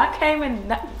up. I came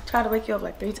and tried to wake you up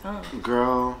like 3 times.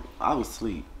 Girl, I was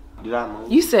asleep. Did I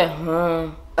move? You said,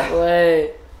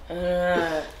 what?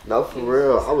 No, for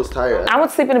real. I was tired. I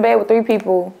would sleep in the bed with 3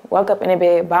 people, woke up in the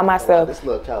bed by myself. This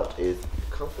little couch is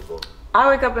comfortable. I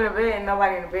wake up in the bed and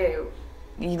nobody in the bed.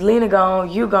 Lena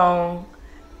gone, you gone.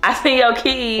 I see your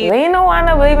keys. Lena wound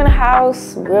up leaving the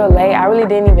house real late. I really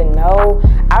didn't even know.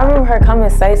 I remember her coming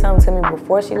and say something to me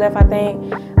before she left, I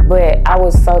think. But I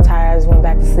was so tired, I just went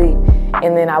back to sleep.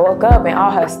 And then I woke up and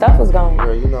all her stuff was gone.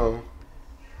 Girl, you know,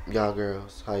 y'all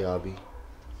girls, how y'all be?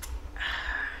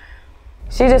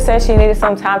 She just said she needed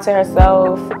some time to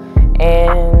herself.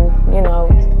 And, you know,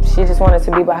 she just wanted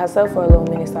to be by herself for a little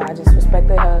minute. So I just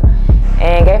respected her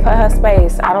and gave her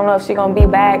space. I don't know if she's gonna be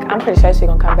back. I'm pretty sure she's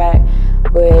gonna come back.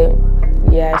 But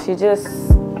yeah, she just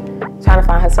trying to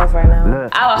find herself right now.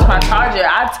 I lost my charger.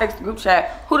 I text the group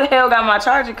chat, who the hell got my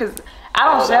charger? Cause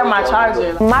I don't share my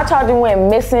charger. My charger went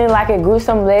missing, like it grew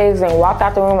some legs and walked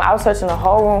out the room. I was searching the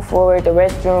whole room for it, the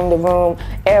restroom, the room,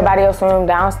 everybody else's room,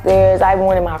 downstairs. I even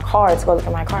went in my car to go look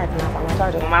at my car and I found my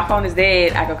charger. When my phone is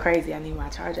dead, I go crazy. I need my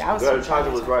charger. I was Girl, the charger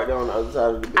was right there on the other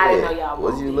side of the bed. I didn't know y'all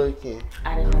was you looking?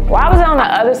 I didn't know. Well, I was on the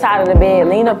other side of the bed.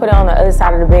 Lena put it on the other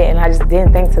side of the bed and I just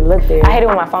didn't think to look there. I hate it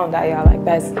when my phone died, y'all. Like,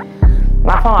 that's,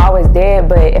 my phone always dead,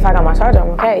 but if I got my charger,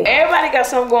 I'm okay. Everybody got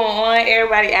something going on.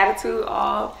 Everybody attitude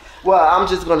off. Well, I'm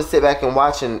just gonna sit back and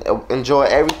watch and enjoy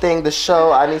everything, the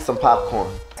show. I need some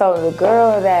popcorn. So the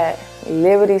girl that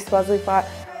Liberty supposedly fought,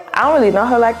 I don't really know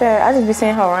her like that. I just be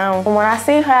seeing her around. When I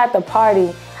seen her at the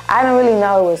party, I didn't really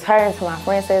know it was her until my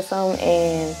friend said something.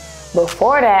 And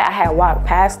before that, I had walked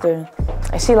past her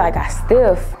and she like got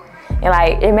stiff. And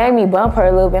like, it made me bump her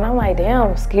a little bit. I'm like,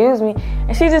 damn, excuse me.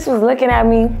 And she just was looking at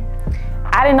me.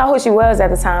 I didn't know who she was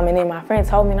at the time. And then my friend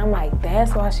told me and I'm like,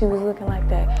 that's why she was looking like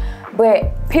that.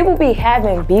 But people be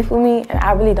having beef with me and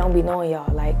I really don't be knowing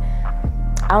y'all. Like,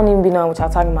 I don't even be knowing what y'all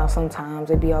talking about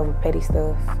sometimes. It be over petty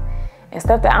stuff and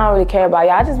stuff that I don't really care about.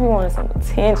 Y'all just be wanting some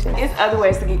attention. It's other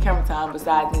ways to get camera time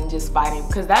besides than just fighting,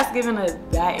 because that's giving a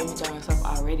bad image on yourself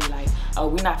already. Like, oh,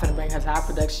 we're not finna bring her to our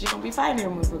production. She gonna be fighting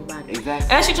every motherfucking.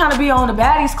 Exactly. And she trying to be on the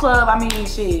baddies club. I mean,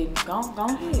 shit, go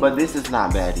ahead. But this is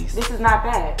not baddies. This is not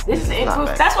bad. This is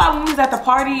influence. That's why when we was at the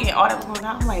party and all that was going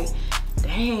on, I'm like,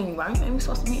 dang, why ain't we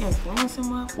supposed to be influencing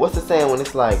motherfuckers? What's the saying when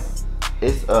it's like,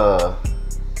 it's a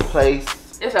place?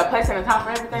 It's a place in the top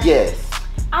for everything? Yes.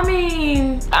 I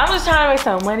mean, I'm just trying to make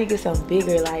some money, get some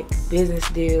bigger like business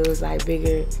deals, like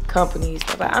bigger companies.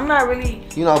 But I'm not really,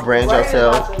 you know, brand worried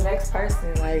yourself. about the next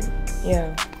person. Like,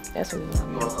 yeah, that's what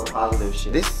I'm doing. Some positive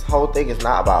shit. This whole thing is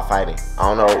not about fighting. I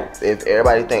don't know if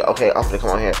everybody think, okay, I'm finna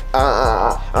come on here.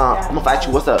 I'm gonna fight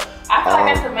you. What's up? I feel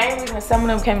like that's the main reason some of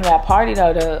them came to that party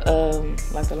though,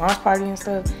 like the launch party and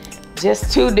stuff,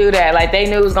 just to do that. Like they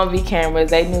knew it was gonna be cameras.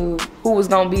 They knew who was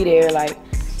gonna be there. Like,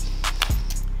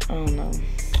 I don't know.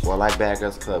 Well, like Bad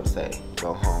Girls Club say,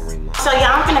 go home, Rima. So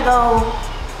yeah, I'm finna go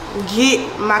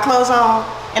get my clothes on,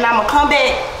 and I'm gonna come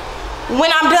back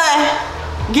when I'm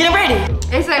done getting ready.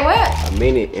 They say what? A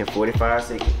minute and 45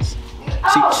 seconds.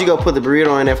 She gonna put the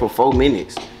burrito in there for 4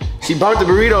 minutes. She burnt the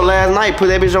burrito last night, put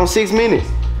that bitch on 6 minutes.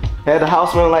 Had the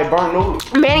house smelling like burnt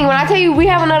noodles. Manny, when I tell you we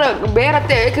have another bed up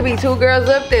there, it could be 2 girls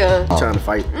up there. You trying to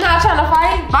fight? No, I'm trying to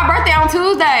fight. My birthday on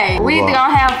Tuesday. We either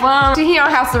gonna have fun. She here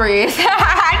on house arrest.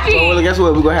 So well, guess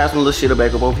what? We gonna have some little shit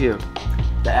back up over here.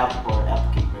 The apple bar, the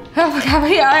apple cake. Oh my God,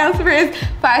 we on house arrest.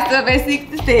 5 stuff at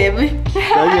 67. Oh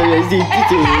yeah, 62.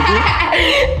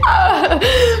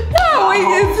 Oh, we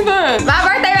get fun. My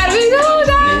birthday gotta be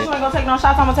Tuesday. You ain't gonna take no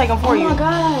shots, I'm gonna take them for you. Oh my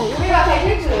God. We gotta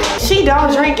take pictures. She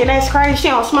don't drink, and that's crazy. She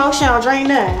don't smoke, she don't drink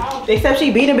nothing. Except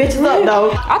she beating bitches up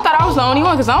though. I thought I was the only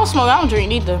one, cause I don't smoke, I don't drink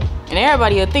neither. And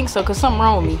everybody will think so, cause something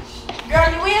wrong with me. Girl,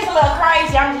 you is a little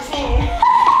crazy, I'm just saying.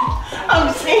 I'm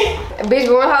just saying. Bitch,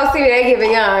 going hoes see me, they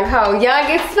giving young. Ho, young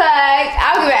gets fucked.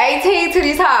 I was giving 18 to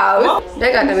these hoes.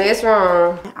 They got the best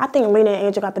room. I think Lena and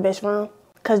Angel got the best room.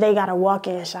 Cause they got a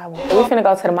walk-in shower. We finna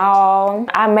go to the mall.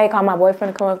 I may call my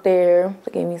boyfriend to come up there to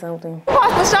get me something.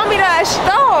 Supposed to show me the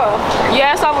store.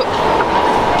 Yeah, so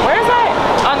where is that?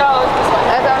 Oh no, it's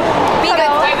this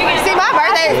way. See, my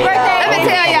birthday. Let me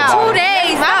tell y'all. 2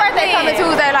 days. My birthday coming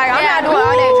Tuesday. Like I'm not doing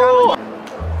all that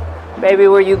drama. Baby,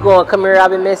 where you going? Come here,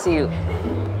 I've been missing you.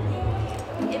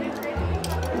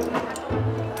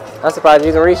 I'm surprised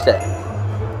you can reach that.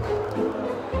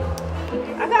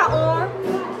 I got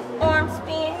arm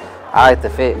spin. I like the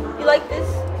fit. You like this?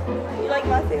 You like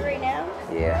my fit right now?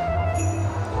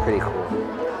 Yeah. Pretty cool.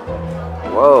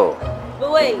 Whoa.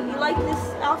 But wait, you like this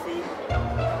outfit?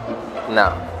 No.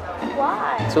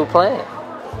 Why? Too plain.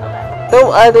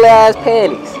 Them ugly ass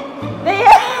panties.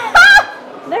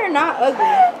 They're not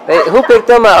ugly. Who picked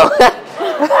them out?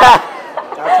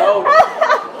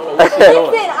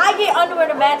 Listen, I get underwear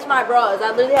to match my bras.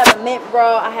 I literally have a mint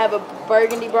bra, I have a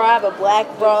burgundy bra, I have a black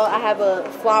bra, I have a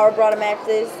flower bra to match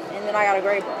this, and then I got a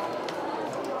gray bra.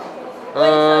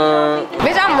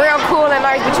 Bitch, I'm real cool and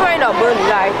nice, but you ain't no bully.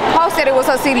 Like, Post said it was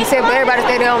her CD set, but everybody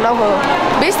said they don't know her.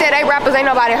 Bitch said they rappers, ain't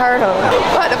nobody heard her.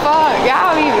 What the fuck?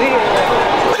 Y'all be weird.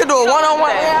 We can do a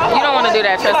one-on-one. You don't want to do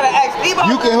that, trust me.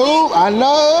 You can hoop, I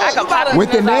know.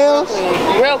 With the nails?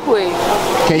 Real quick.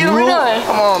 Can you hoop?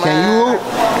 Come on, man. Can you hoop?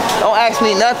 Don't ask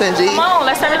me nothing, G. Come on,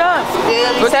 let's turn it up.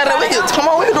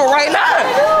 Come on, we can do it right now.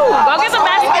 Go get some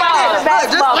basketball.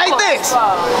 Just like this.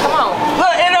 Come on.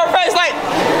 Look, in her face like,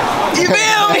 you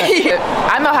feel me?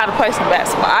 I know how to play some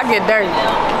basketball. I get dirty.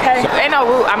 Okay? Ain't no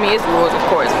rule. I mean, it's rules, of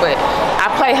course, but I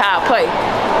play how I play.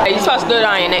 Hey, you supposed to do it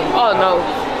on your neck. Oh, no.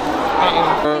 I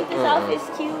think this outfit's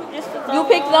cute. Just for you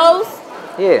picked those?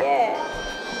 Yeah.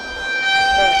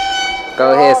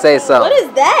 Go ahead, say something. What is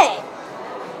that?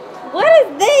 What is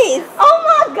this? Oh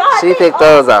my God. She picked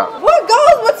those out. What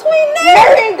goes between there?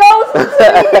 Nothing goes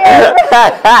between there.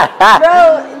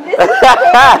 Bro, this is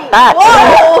crazy.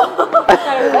 Whoa.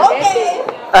 Okay.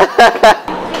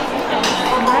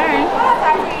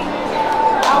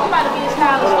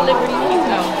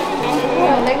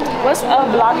 What's up,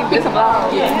 vlogging? This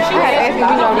vlog? Yeah. She had to ask me,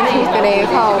 you know, these Houston ass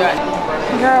hoes.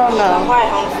 Girl, no.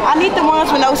 I need the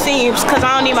ones with no seams because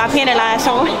I don't need my penny line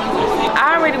showing.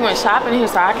 I already went shopping here,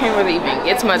 so I can't really even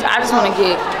get too much. I just want to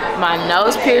get my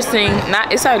nose piercing.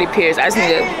 It's already pierced. I just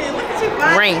need a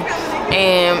ring.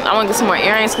 And I want to get some more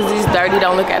earrings because these dirty.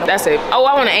 Don't look at them. That's it. Oh,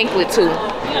 I want an anklet too.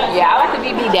 Yeah, I like the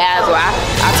BB Dazzle. I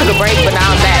took a break, but now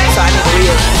I'm back, so I need to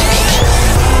real.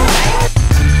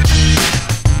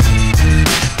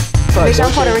 Bitch,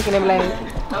 I'm Puerto Rican and black.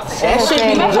 That shit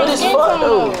be good as fuck,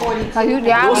 though.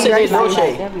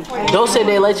 Dulce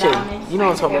de leche. You know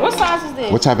what I'm talking about. What size is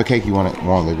this? What type of cake you want,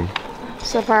 Libby?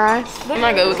 Surprise. I'm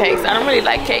not good with cakes. I don't really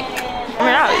like cake. I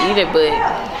mean, I'll eat it, but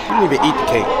You didn't even eat the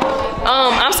cake.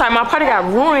 I'm sorry, my party got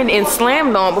ruined and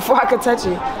slammed on before I could touch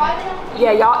it.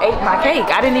 Yeah, y'all ate my cake.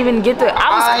 I didn't even get I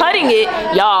was cutting it,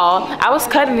 y'all. I was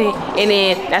cutting it, and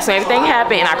then that's when everything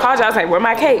happened. And I called you. I was like, "Where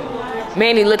my cake?"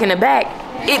 Manny look in the back.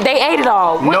 They ate it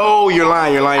all. No, you're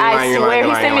lying. I swear,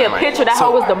 he sent me a picture. That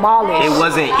hoe was demolished. It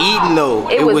wasn't eaten though.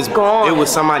 It was gone. It was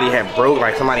somebody had broke,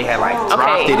 like somebody had like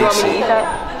dropped it and shit.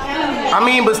 I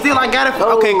mean, but still, I got it.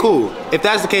 Okay, cool. If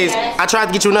that's the case, I tried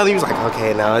to get you another. He was like,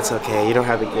 okay, no, it's okay. You don't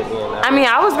have to get me another. I mean,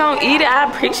 I was gonna eat it. I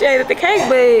appreciated the cake,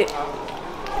 but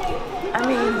I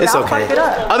mean, It's y'all okay. fucked it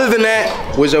up. Other than that,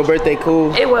 was your birthday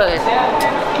cool? It was.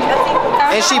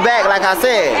 And she back, like I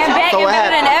said. And back and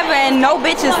better than ever, and no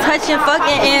bitches touching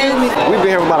fucking ends. We've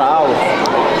been here for about an hour.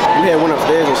 We had one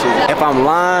upstairs and shit. If I'm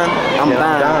lying, I'm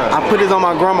dying. I put this on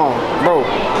my grandma, bro.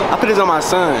 I put this on my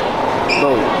son,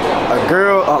 bro.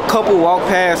 A couple walked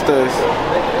past us,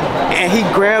 and he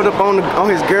grabbed up on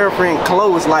his girlfriend's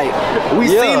clothes like we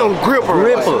seen him grip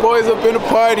her. Boys up in the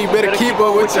party, better keep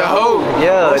up with your hoe.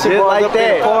 Yeah, just like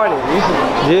that.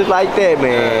 Just like that,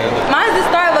 man. Mine's the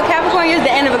start of a Capricorn, yours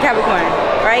the end of a Capricorn,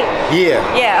 right? Yeah.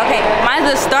 Yeah, okay.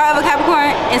 Mine's the start of a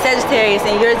Capricorn and Sagittarius,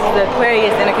 and yours is the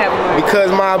Aquarius and a Capricorn.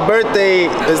 Because my birthday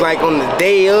is like on the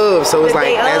day of, so it's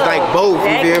like that's like both.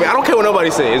 You feel me? I don't care what nobody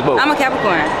says. It's both. I'm a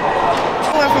Capricorn.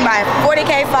 I went from like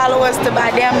 40K followers to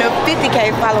by damn near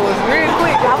 50K followers real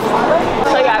quick.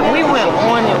 So yeah, we went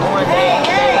on and on.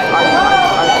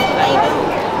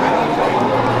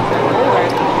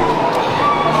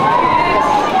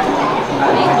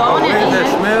 Where's that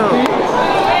smell?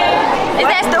 Is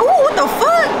that the what the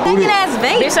fuck? Stinking ass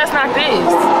vape. Bitch, that's not this.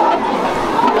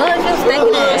 Look, just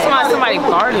stinking ass. Somebody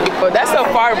farted. But that's a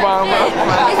fart bomb, bro.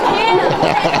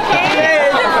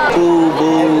 Boo,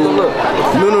 boo. Look,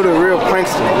 Nuno the real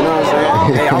prankster, you know what I'm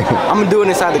saying? Hey, I'm gonna do it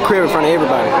inside the crib in front of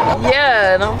everybody.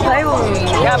 Yeah, don't play with me.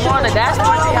 You got more on the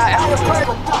dashboard than y'all.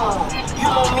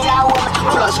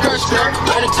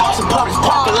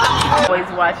 Always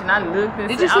watching. I looked and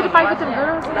Did you see the fight with them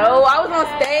girls? No, I was on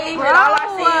stage and all I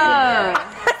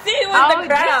see was the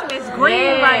crowd. It's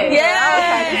green right here.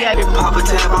 Yeah. Pop a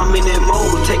tab, I'm in that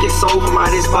mode. Take his soul from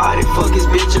out his body. Fuck his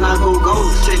bitch and I go go.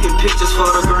 Taking pictures for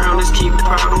the ground. Let's keep the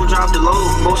crowd, don't drop the low.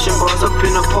 Motion bars up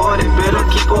in the party. Better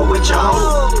keep up with your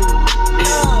hoe.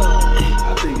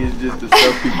 I think it's just the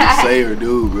stuff people say or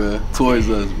do, bruh, towards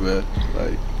us, bruh.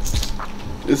 Like,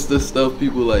 it's the stuff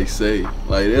people like say.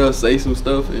 Like, they'll say some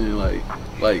stuff and like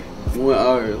when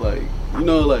our like, you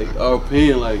know, like our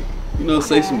opinion, like, you know,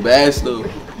 say some bad stuff,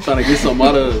 trying to get something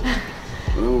out of.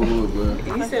 I don't know,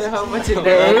 bro. You said a whole bunch of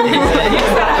days.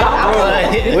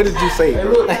 What did you say,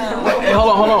 bro? Hey,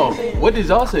 hold on. What did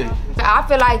y'all say? I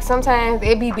feel like sometimes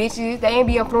it be bitches, they ain't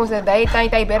be influencers, they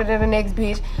think they better than the next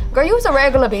bitch. Girl, you's a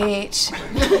regular bitch.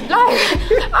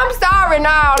 Like, I'm sorry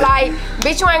now, like,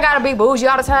 bitch, you ain't gotta be bougie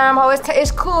all the time, ho.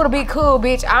 It's cool to be cool,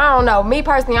 bitch. I don't know. Me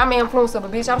personally, I'm an influencer,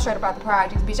 but bitch, I'm straight about the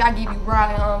projects. Bitch, I give you raw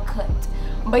and uncut.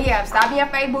 But yeah, stop being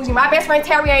fake bougie. My best friend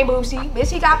Terry ain't bougie.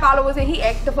 Bitch, he got followers and he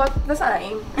act the fuck the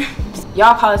same.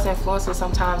 Y'all call us influencers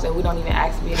sometimes and we don't even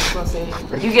ask to be an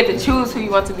influencer. You get to choose who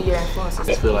you want to be your influencer. I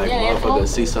just feel like motherfuckers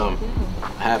see something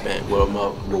happen with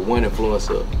one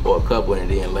influencer or a couple and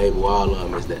then label all of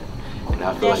them as that. And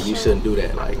I feel like you shouldn't do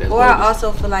that. Like, that's Or I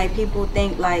also feel like people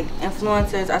think like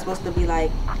influencers are supposed to be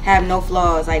like, have no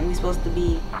flaws. Like we supposed to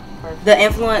be the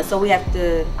influence, so we have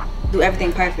to do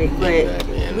everything perfect. But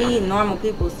we normal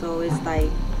people, so it's like,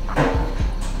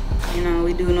 you know,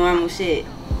 we do normal shit.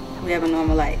 We have a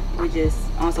normal life. We just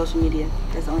on social media.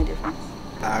 That's the only difference.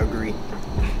 I agree.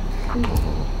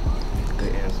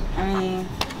 Good answer. I mean,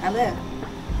 I left.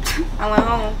 I went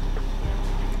home.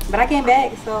 But I came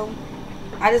back, so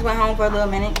I just went home for a little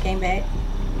minute, came back.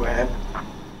 What happened?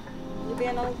 You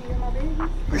being nosy in my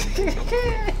business?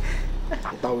 I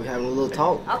thought we were having a little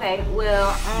talk. Okay,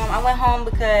 well, I went home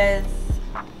because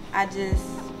I just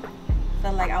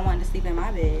felt like I wanted to sleep in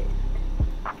my bed.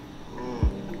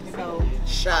 So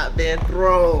shot been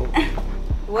thrown.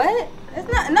 What?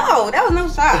 It's not. No, that was no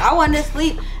shot. I wanted to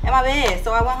sleep in my bed,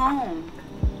 so I went home.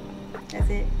 That's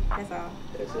it. That's all.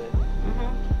 That's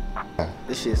it.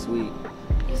 This shit sweet.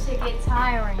 It should get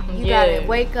tiring. You Yeah. gotta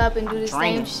wake up and do the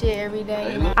Draining. same shit every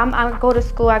day. I go to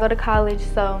school, I go to college,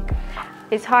 so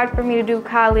it's hard for me to do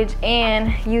college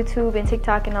and YouTube and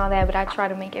TikTok and all that, but I try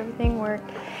to make everything work.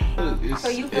 It's,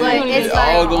 it's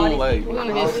all gonna like, We're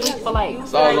gonna get sleep for like.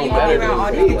 it's all gonna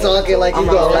better. He talking like you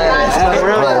gonna last.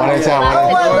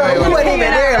 You wasn't even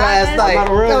there last night.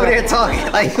 You over there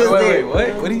talking like you was there.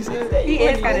 Wait, what he said? He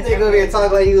is kind of You over there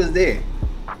talking like you was there.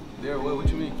 There, what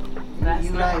you mean?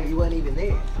 You wasn't even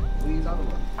there. What are you talking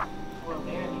about?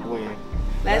 When?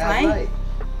 Last night?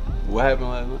 What happened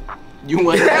last night? You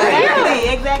wasn't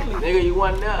there. Exactly. Nigga, you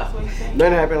wasn't there.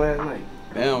 Nothing happened last night.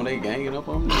 Damn, they ganging up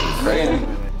on me. Crazy.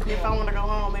 If I want to go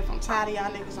home, if I'm tired of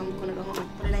y'all niggas, I'm gonna go home.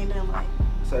 But it ain't nothing like.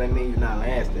 So that means you're not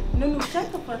lasting. No,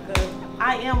 shut the fuck up.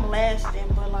 I am lasting,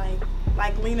 but like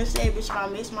Lena said, bitch, if I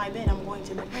miss my bed, I'm going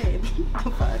to the bed. The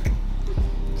fuck?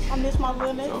 I miss my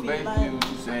little nephew. So basically,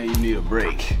 what you saying, you need a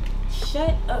break.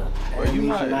 Shut up. Or you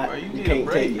can't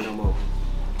take it no more.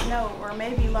 No, or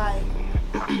maybe like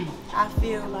I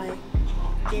feel like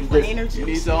different energy. You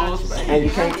need your own space. And you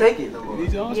can't take it no more. You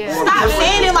need your own space. Stop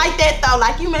saying it like that though.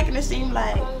 Like you making it seem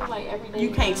like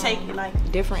you can't take it. Like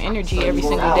different energy every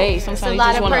single day. It's Sometimes a you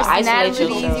lot just of want to isolate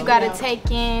personalities yourself. you gotta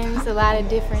take in. It's a lot of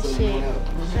different shit.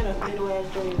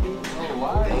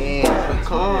 Damn,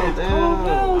 calm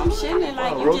down. I'm chilling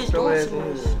like you just doing too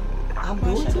much. I'm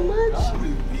doing too much.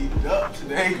 Up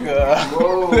today,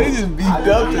 girl. They just beat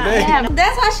up today.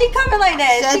 That's how she coming like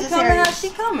that. She coming Sagittarius. how she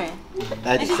coming.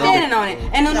 And she's standing on it.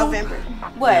 And November.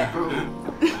 What?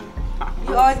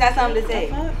 You always got something to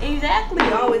say. Exactly.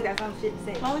 You always got some shit to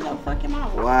say. Close your fucking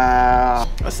mouth. Wow.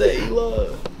 I said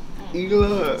E-Love.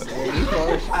 E-Love.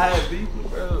 I had beef with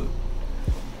bro.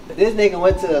 This nigga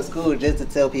went to a school just to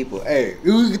tell people, hey,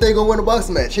 who you think gonna win a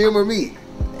boxing match, him or me?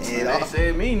 And they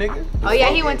said me, nigga. Oh yeah,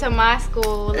 he went to my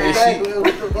school. And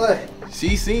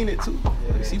she seen it too.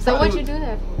 She So probably what you do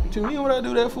that for? What you mean what I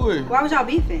do that for? Why was y'all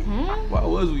beefing? Why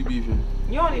was we beefing?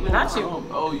 You don't even Not you.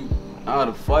 Oh, you. Nah,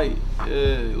 the fight. Yeah,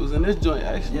 it was in this joint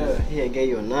actually. Yeah, he had gave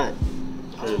you a nut.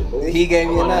 He gave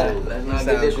me a nut. Let's not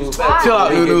get disrespectful. Chill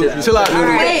out, Nunu. Chill out,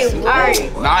 Nunu.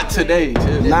 Alright. Not today.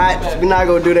 Chill. We're not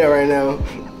gonna do that right now.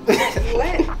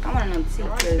 What? I want to know the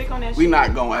secret. We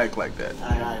not gonna act like that.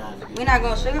 We're not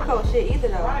going to sugarcoat shit either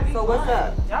though. So what's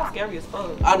up? Y'all scary as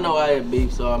fuck. I know I had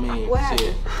beef, so I mean, What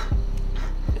shit.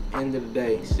 At the end of the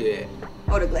day, shit.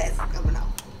 Oh, the glasses coming out.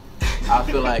 I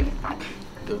feel like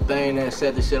the thing that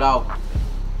set the shit off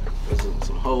was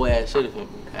some whole ass shit if you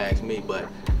ask me, but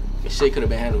the shit could have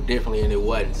been handled differently and it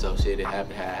wasn't, so shit, it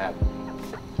happened how it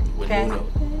happened. With Okay. No.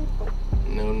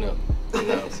 You know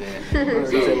what I'm saying?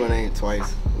 You said my name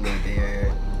twice.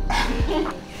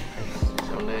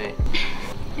 Your name.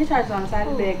 You tried to on the side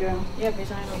of the bed, girl. Yeah, bitch,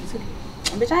 I ain't know you took it.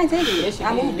 Bitch, I ain't take it. Yes, you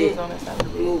I did. moved You it. was on that side of the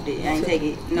bed. Moved it. I ain't take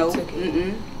it. No.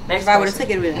 Mm-mm. Next If I would have question. took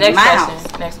it, it would have Next my question.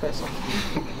 house. Next question.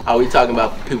 Are we talking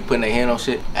about people putting their hand on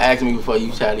shit? Ask me before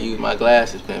you try to use my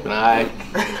glasses, pimpin', alright?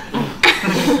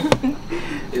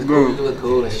 It's cool, you look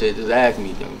cool and shit, just ask me.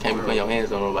 You can't be putting your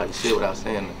hands on nobody's shit without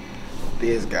saying that.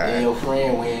 This guy. And your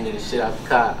friend went into the shit out the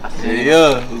car. I said,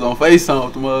 Yeah, it was on FaceTime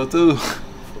with the mother too.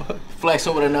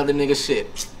 flexing with another nigga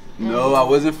shit. No, I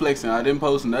wasn't flexing. I didn't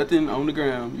post nothing on the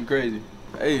ground. You crazy.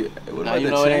 Hey, what Now about you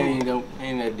the know it chain?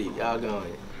 ain't that deep. Y'all go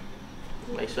ahead.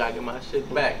 Make sure I get my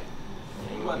shit back.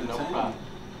 Ain't What gonna be about no the chain? problem.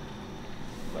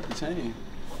 What about the chain?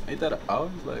 Ain't that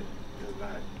ours? Like,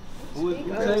 who is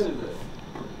that?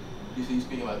 You see you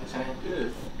speaking about the chain? Yeah.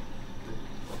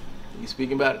 You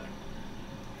speaking about it?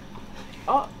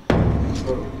 Oh.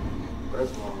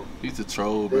 First of all, He's a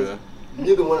troll, bro.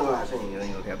 neither one of our chains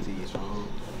ain't gonna have to use strong.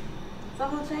 So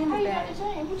who chain is that?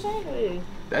 Who chain it is?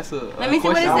 That's a Let me see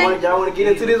what it question. says. Y'all wanna get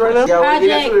into this right now? Y'all wanna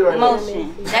get into it Project right now?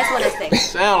 motion. That's what it says.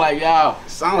 Sound like y'all.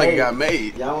 Sound like it got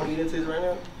made. Y'all wanna get into this right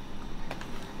now?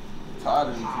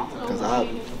 Cause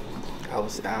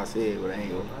I'll say it, but I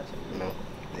ain't gonna, you know.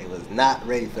 They was not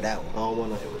ready for that one. I don't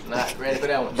wanna. Not ready for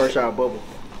that one. Burst our bubble.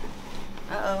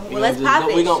 Uh-oh. We Well, let's gonna pop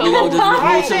just- it. We gonna just move to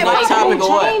the next topic or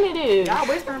what? Chain it is. Y'all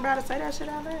whispering about it. Say that shit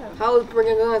out loud. Hoes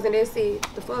bringing guns and that's it.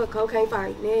 The fuck, hoe can't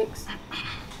fight.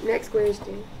 Next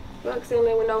question. Fuck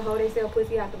selling with no hoe, they sell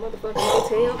pussy out the motherfucking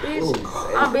hotel,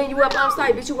 bitch. I'm bending you up on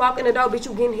site, bitch. You walk in the door, bitch.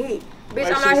 You getting hit. Bitch,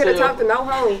 I'm not here to talk to no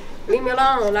hoe. Leave me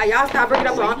alone. Like, y'all stop bringing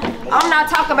up on. I'm not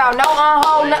talking about no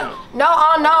unhoe, no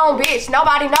unknown, bitch.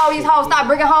 Nobody know these hoes. Stop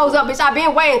bringing hoes up, bitch. I've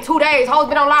been waiting 2 days. Hoes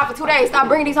been on live for 2 days. Stop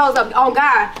bringing these hoes up. On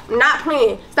God, I'm not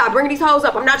playing. Stop bringing these hoes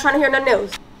up. I'm not trying to hear nothing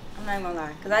else. I'm not even gonna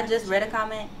lie, cause I just read a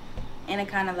comment and it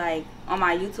kind of like on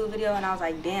my YouTube video, and I was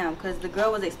like, damn, cause the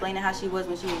girl was explaining how she was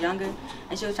when she was younger,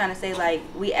 and she was trying to say like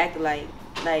we acted like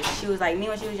she was like me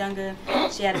when she was younger.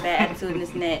 She had a bad attitude and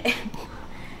this and that.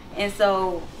 And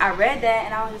so I read that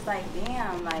and I was just like,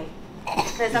 damn, like,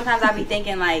 cause sometimes I be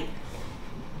thinking like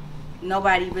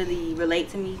nobody really relate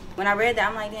to me. When I read that,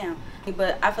 I'm like, damn,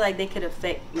 but I feel like they could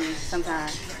affect me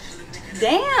sometimes.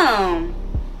 Damn.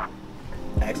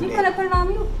 You could have put it on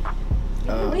mute.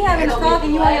 We having a talk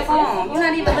and you on your phone. You're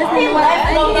not even listening to what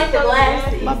I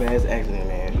said. My bad, it's accident,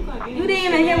 man. You didn't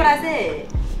even hear what I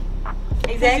said.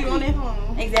 Exactly.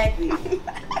 Exactly.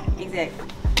 Exactly.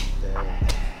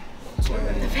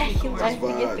 The fact you wanted to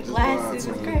get the glasses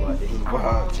is crazy.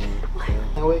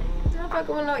 Wait. I'm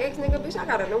fucking with no ex nigga, bitch. I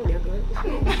got a new nigga.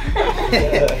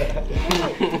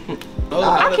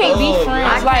 I can't be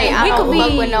friends. Like I we don't could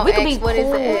fuck be, with no we could ex. be What is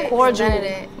cool, the ex? cordial. None of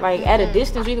that. Like at a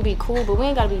distance, we could be cool, but we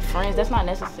ain't gotta be friends. That's not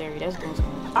necessary. That's doing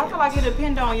something. I feel like it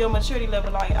depends on your maturity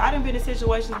level. Like I done been in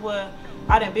situations where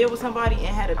I done been with somebody and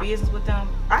had a business with them,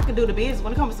 I can do the business.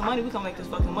 When it comes to money, we can make this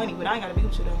fucking money, but I ain't gotta be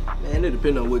with you though. Man, it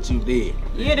depends on what you did.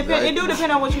 Yeah, it do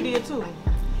depend on what you did too.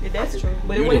 Yeah, that's true.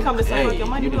 But when it comes to some fucking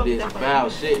money, you we gonna did be some that foul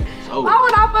fucking shit. So Why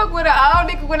would I fuck with an old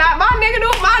nigga when my new nigga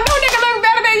look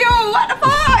better than you? What the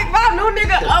fuck? My new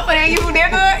nigga upper than you,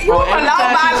 nigga. You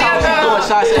below my nigga. Doing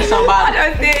shots at somebody. I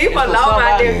just said you below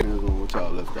my nigga. Depends on what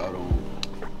y'all left out on.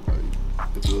 Like,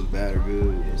 if it was bad or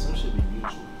good. Yeah, some shit be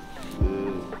mutual.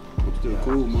 Yeah, I'm still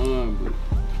cool with mine, but.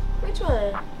 Which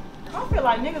one? I feel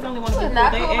like niggas only want to be cool.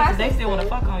 not They cool, ex, they still want to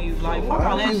fuck on you. Like, fuck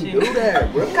all that shit. Do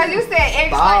that, bro. Cause you said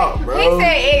ex Stop, like bro. he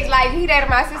said ex like he dated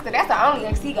my sister. That's the only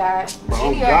ex he got. Bro,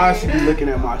 on God, she be looking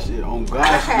at my shit. On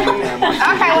God, she be looking at my shit.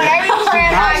 Okay, well they be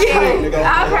friends like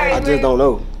that. Okay. I just don't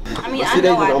know. I mean, But I see, they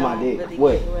know just I on my don't dick. really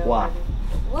What? get real Why?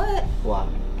 What? Why?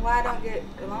 Why I don't get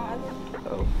along with them?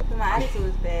 Oh. Because my attitude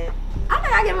is bad. I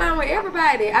think I get along with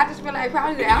everybody. I just feel like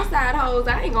probably the outside hoes,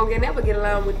 I ain't gonna never get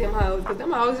along with them hoes. Cause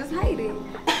them hoes just hate it.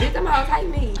 Bitch, them hoes hate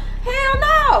me. Hell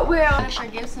no. Well,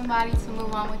 Forgive somebody to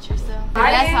move on with yourself.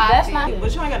 I That's did. how That's I not. feel.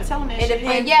 But you ain't gotta tell them that It shit.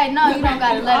 depends. Yeah, no, you don't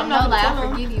gotta let them I'm know not like gonna I tell 'em.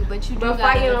 forgive you, but you do but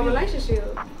gotta. fight in a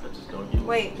relationship.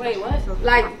 Wait, what?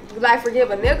 Like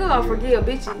forgive a nigga or forgive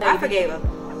bitches? I forgave a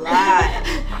lot.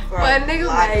 For But nigga,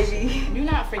 lot of maybe. shit. You're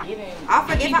not forgiving. I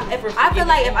forgive. I feel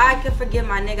like if I could forgive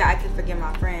my nigga, I could forgive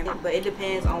my friend. But it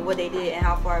depends on what they did and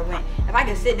how far it went. If I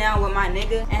can sit down with my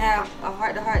nigga and have a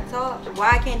heart-to-heart talk,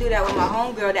 why I can't do that with my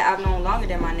homegirl that I've known longer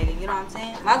than my nigga? You know what I'm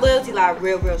saying? My loyalty like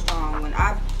real strong. When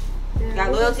I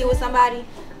got loyalty with somebody,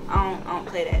 I don't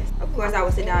play that. Of course, I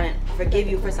would sit down and forgive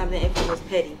you for something if it was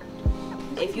petty.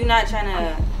 If you're not trying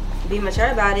to be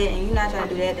mature about it and you're not trying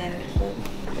to do that, then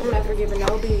I'm not forgiving no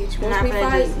bitch. Once not we gonna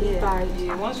fight, just- we yeah. fight.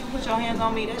 Yeah, once you put your hands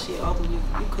on me, that shit over. You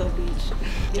could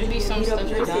bitch. It be some stuff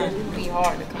you done. It be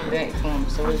hard to come back from.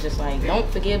 So it's just like, don't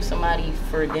forgive somebody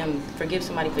for them. Forgive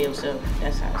somebody for yourself.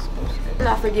 That's how it's supposed to be. I'm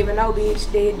not forgiving no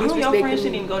bitch. They You and your disrespecting friends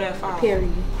shouldn't me. even go that far.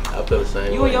 Period. I feel the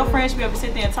same You way. and your friends should be able to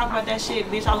sit there and talk about that shit.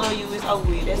 Bitch, I love you. It's over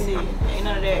with. That's it. Ain't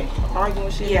none of that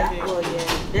arguing shit. yeah, Like that. well,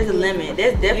 yeah. There's a limit.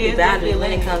 There's definitely it's boundaries definitely a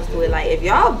when it limit. comes to it. Like if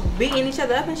y'all beating each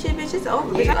other up and shit, bitch, it's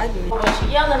over. Bitch, I argument. But she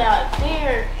yelling out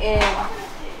there, and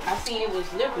I seen it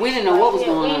was Liberty. We didn't know what was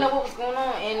going We didn't on. know what was going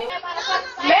on, and it was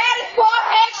Mad as fuck,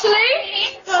 actually.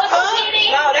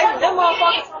 No, them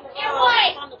motherfuckers.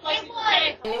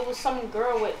 and it was some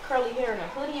girl with curly hair and a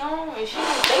hoodie on, and they was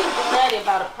going at it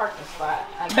about a parking spot.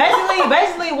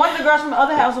 Basically, one of the girls from the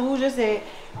other house who just said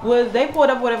was they pulled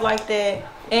up whatever like that,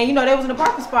 and you know they was in the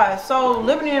parking spot. So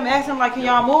Liberty and them asked them like, can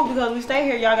y'all move because we stay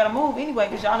here, y'all gotta move anyway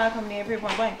because y'all not coming in here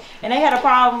point blank. And they had a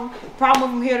problem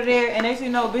from here to there, and they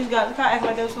said no, bitch got the car act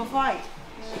like they was gonna fight.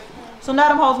 So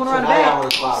now them hoes wanna run it back.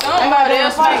 Somebody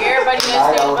else make everybody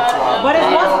messed up about it. But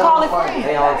it's once call it friend.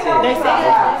 They said.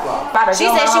 She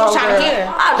said she was trying to hear.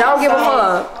 I don't give a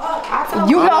fuck.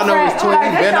 You All I know is twin,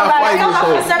 you better not fight this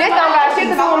hoe. This don't got shit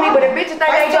to do with me, but if bitches think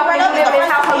they jump and you live in this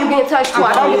house, you get touched too.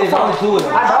 I don't give a fuck.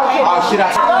 I don't care. Oh shit,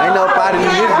 Ain't no fighting in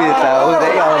this bitch though.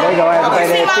 They gonna have to pay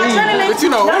that fee. But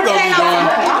you know, we gonna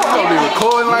be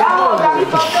recording like Y'all got me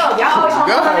fucked up. Y'all always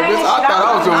God, bitch, I thought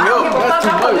I was gonna help. That's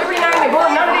too much. Every night they doing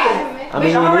none of this. I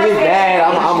mean, when it's bad,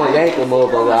 I'm gonna yank the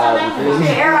motherfucker out. You feel me?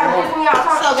 Everybody pissing me off.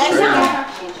 So that's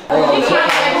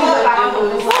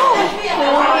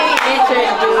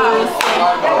Introduce.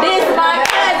 This my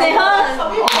cousin,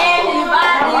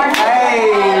 huh?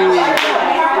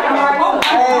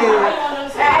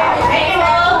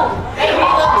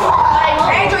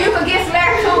 Angel, you could get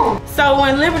slapped too. So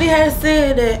when Liberty had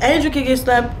said that Angel could get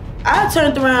slapped, I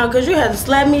turned around because you had to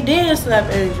slap me, then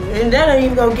slap Angel. And that ain't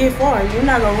even gonna get far. You're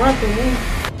not gonna run through me.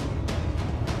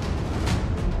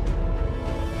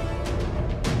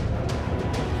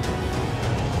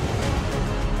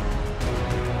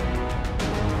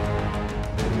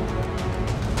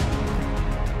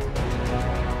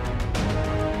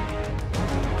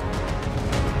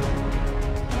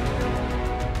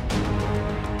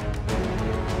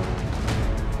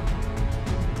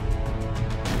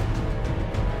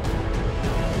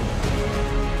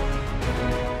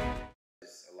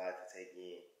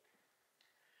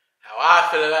 How I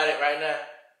feel about it right now,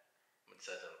 I'm gonna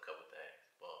touch on a couple things.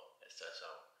 Boom, let's touch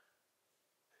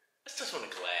on the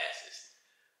glasses.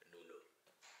 Nunu.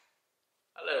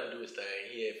 I let him do his thing.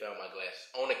 He had found my glasses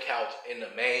on the couch in the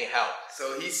main house.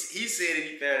 So he said that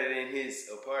he found it in his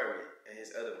apartment and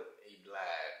his other one. He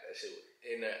lied. That shit was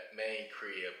in the main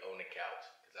crib on the couch.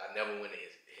 Cause I never went in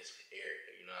his area.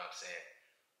 You know what I'm saying?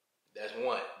 That's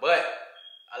one. But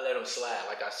I let him slide.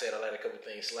 Like I said, I let a couple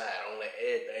things slide. I don't let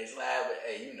everything slide, but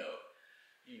hey, you know.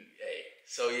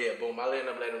 So yeah, boom, I let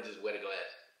him just wear the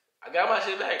glass. I got my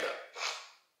shit back though.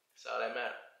 That's all that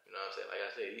matters. You You know what I'm saying? Like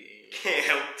I said,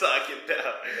 I'm talking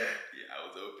about. Yeah, I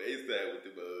was on FaceTime with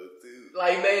the buzz too.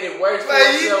 Like, he made it worse for like,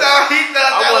 himself. He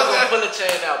thought I that wasn't was gonna pull the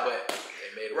chain out, but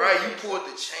they made it worse. Right, you pulled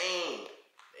the chain.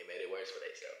 They made it worse for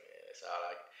themselves, man. That's all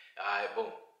I. Alright,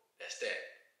 boom. That's that.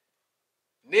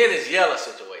 Then it's Yella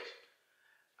situation.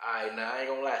 Alright, now I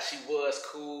ain't gonna lie. She was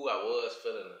cool. I was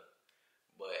feeling her.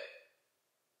 But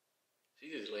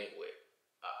she just linked with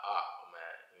a op,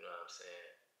 man. You know what I'm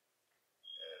saying?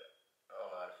 And I don't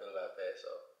know how to feel about that,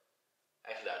 so.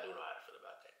 Actually, I do know how to feel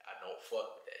about that. I don't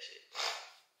fuck with that shit.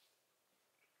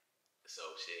 So,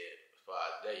 shit, as far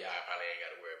as that, y'all probably ain't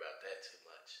got to worry about that too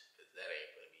much. Because that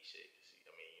ain't gonna be shit.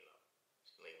 I mean, you know,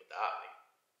 she linked with the op nigga.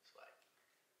 It's like,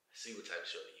 I see what type of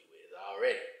shorty you is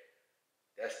already.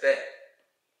 That's that.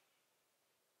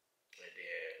 And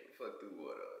then, who fucked the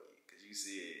water on you? Because you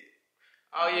said.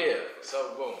 Oh, yeah.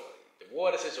 So, boom. The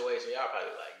water situation, y'all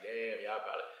probably like, damn, y'all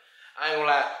probably. I ain't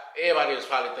gonna lie, everybody was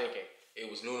probably thinking it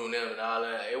was Nunu them and all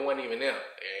that. It wasn't even them.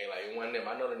 It wasn't them.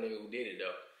 I know the nigga who did it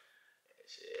though. And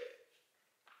shit.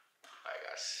 Like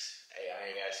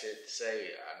I ain't got shit to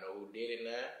say. I know who did it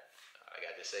now. All I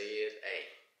got to say is,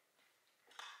 hey.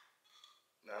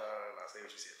 No, say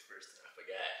what you said the first time. I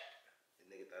forgot.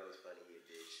 The nigga thought it was funny, he a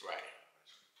bitch. Right.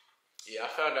 Yeah, I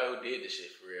found out who did this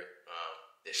shit for real.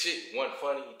 The shit wasn't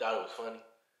funny. He thought it was funny.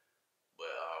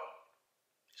 But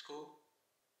it's cool.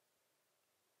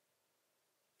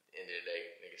 End of the day,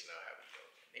 niggas know how we go.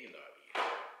 Niggas know how we get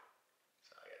it.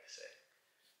 That's all I got to say.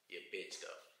 You're a bitch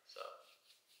though, so.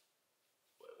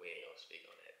 But we ain't gonna speak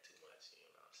on that too much, you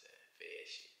know what I'm saying? Fair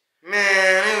shit.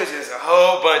 Man, it was just a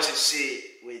whole bunch of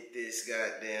shit with this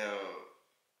goddamn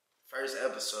first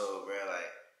episode, bro.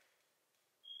 Like,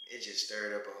 it just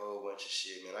stirred up a whole bunch of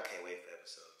shit, man. I can't wait for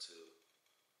episode 2.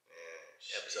 Man,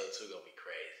 episode 2 gonna be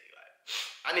crazy. Like,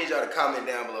 I need y'all to comment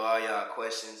down below all y'all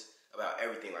questions about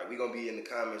everything. Like, we gonna be in the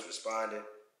comments responding.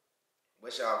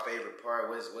 What's y'all favorite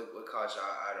part? What caught y'all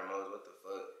eye the most? What the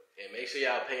fuck? And make sure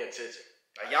y'all pay attention.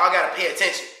 Like, y'all gotta pay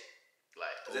attention.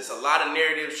 Like, cause there's a lot of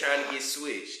narratives trying to get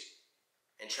switched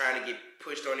and trying to get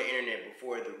pushed on the internet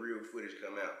before the real footage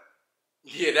come out.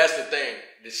 Yeah, that's the thing.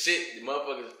 The shit, the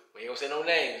motherfuckers, we ain't gonna say no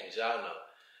names, but y'all know.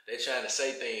 They trying to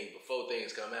say things before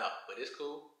things come out. But it's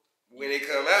cool. When it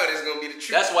come out, it's gonna be the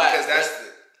truth. That's why. Because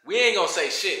we ain't gonna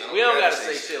say shit. We don't gotta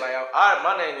say shit. Like,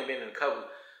 my name ain't been in a couple,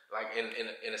 like,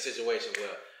 in a situation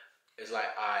where it's like,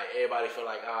 everybody feel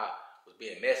like I was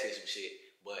being messy and some shit.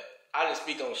 But I didn't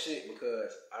speak on shit because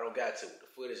I don't got to. The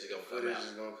footage is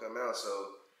gonna come out. So,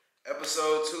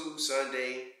 episode 2,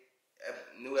 Sunday.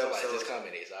 New episode. Just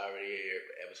commented. It's already aired.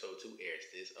 Episode 2 airs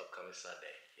this upcoming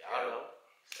Sunday. Y'all know.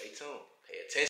 Stay tuned. Pay attention.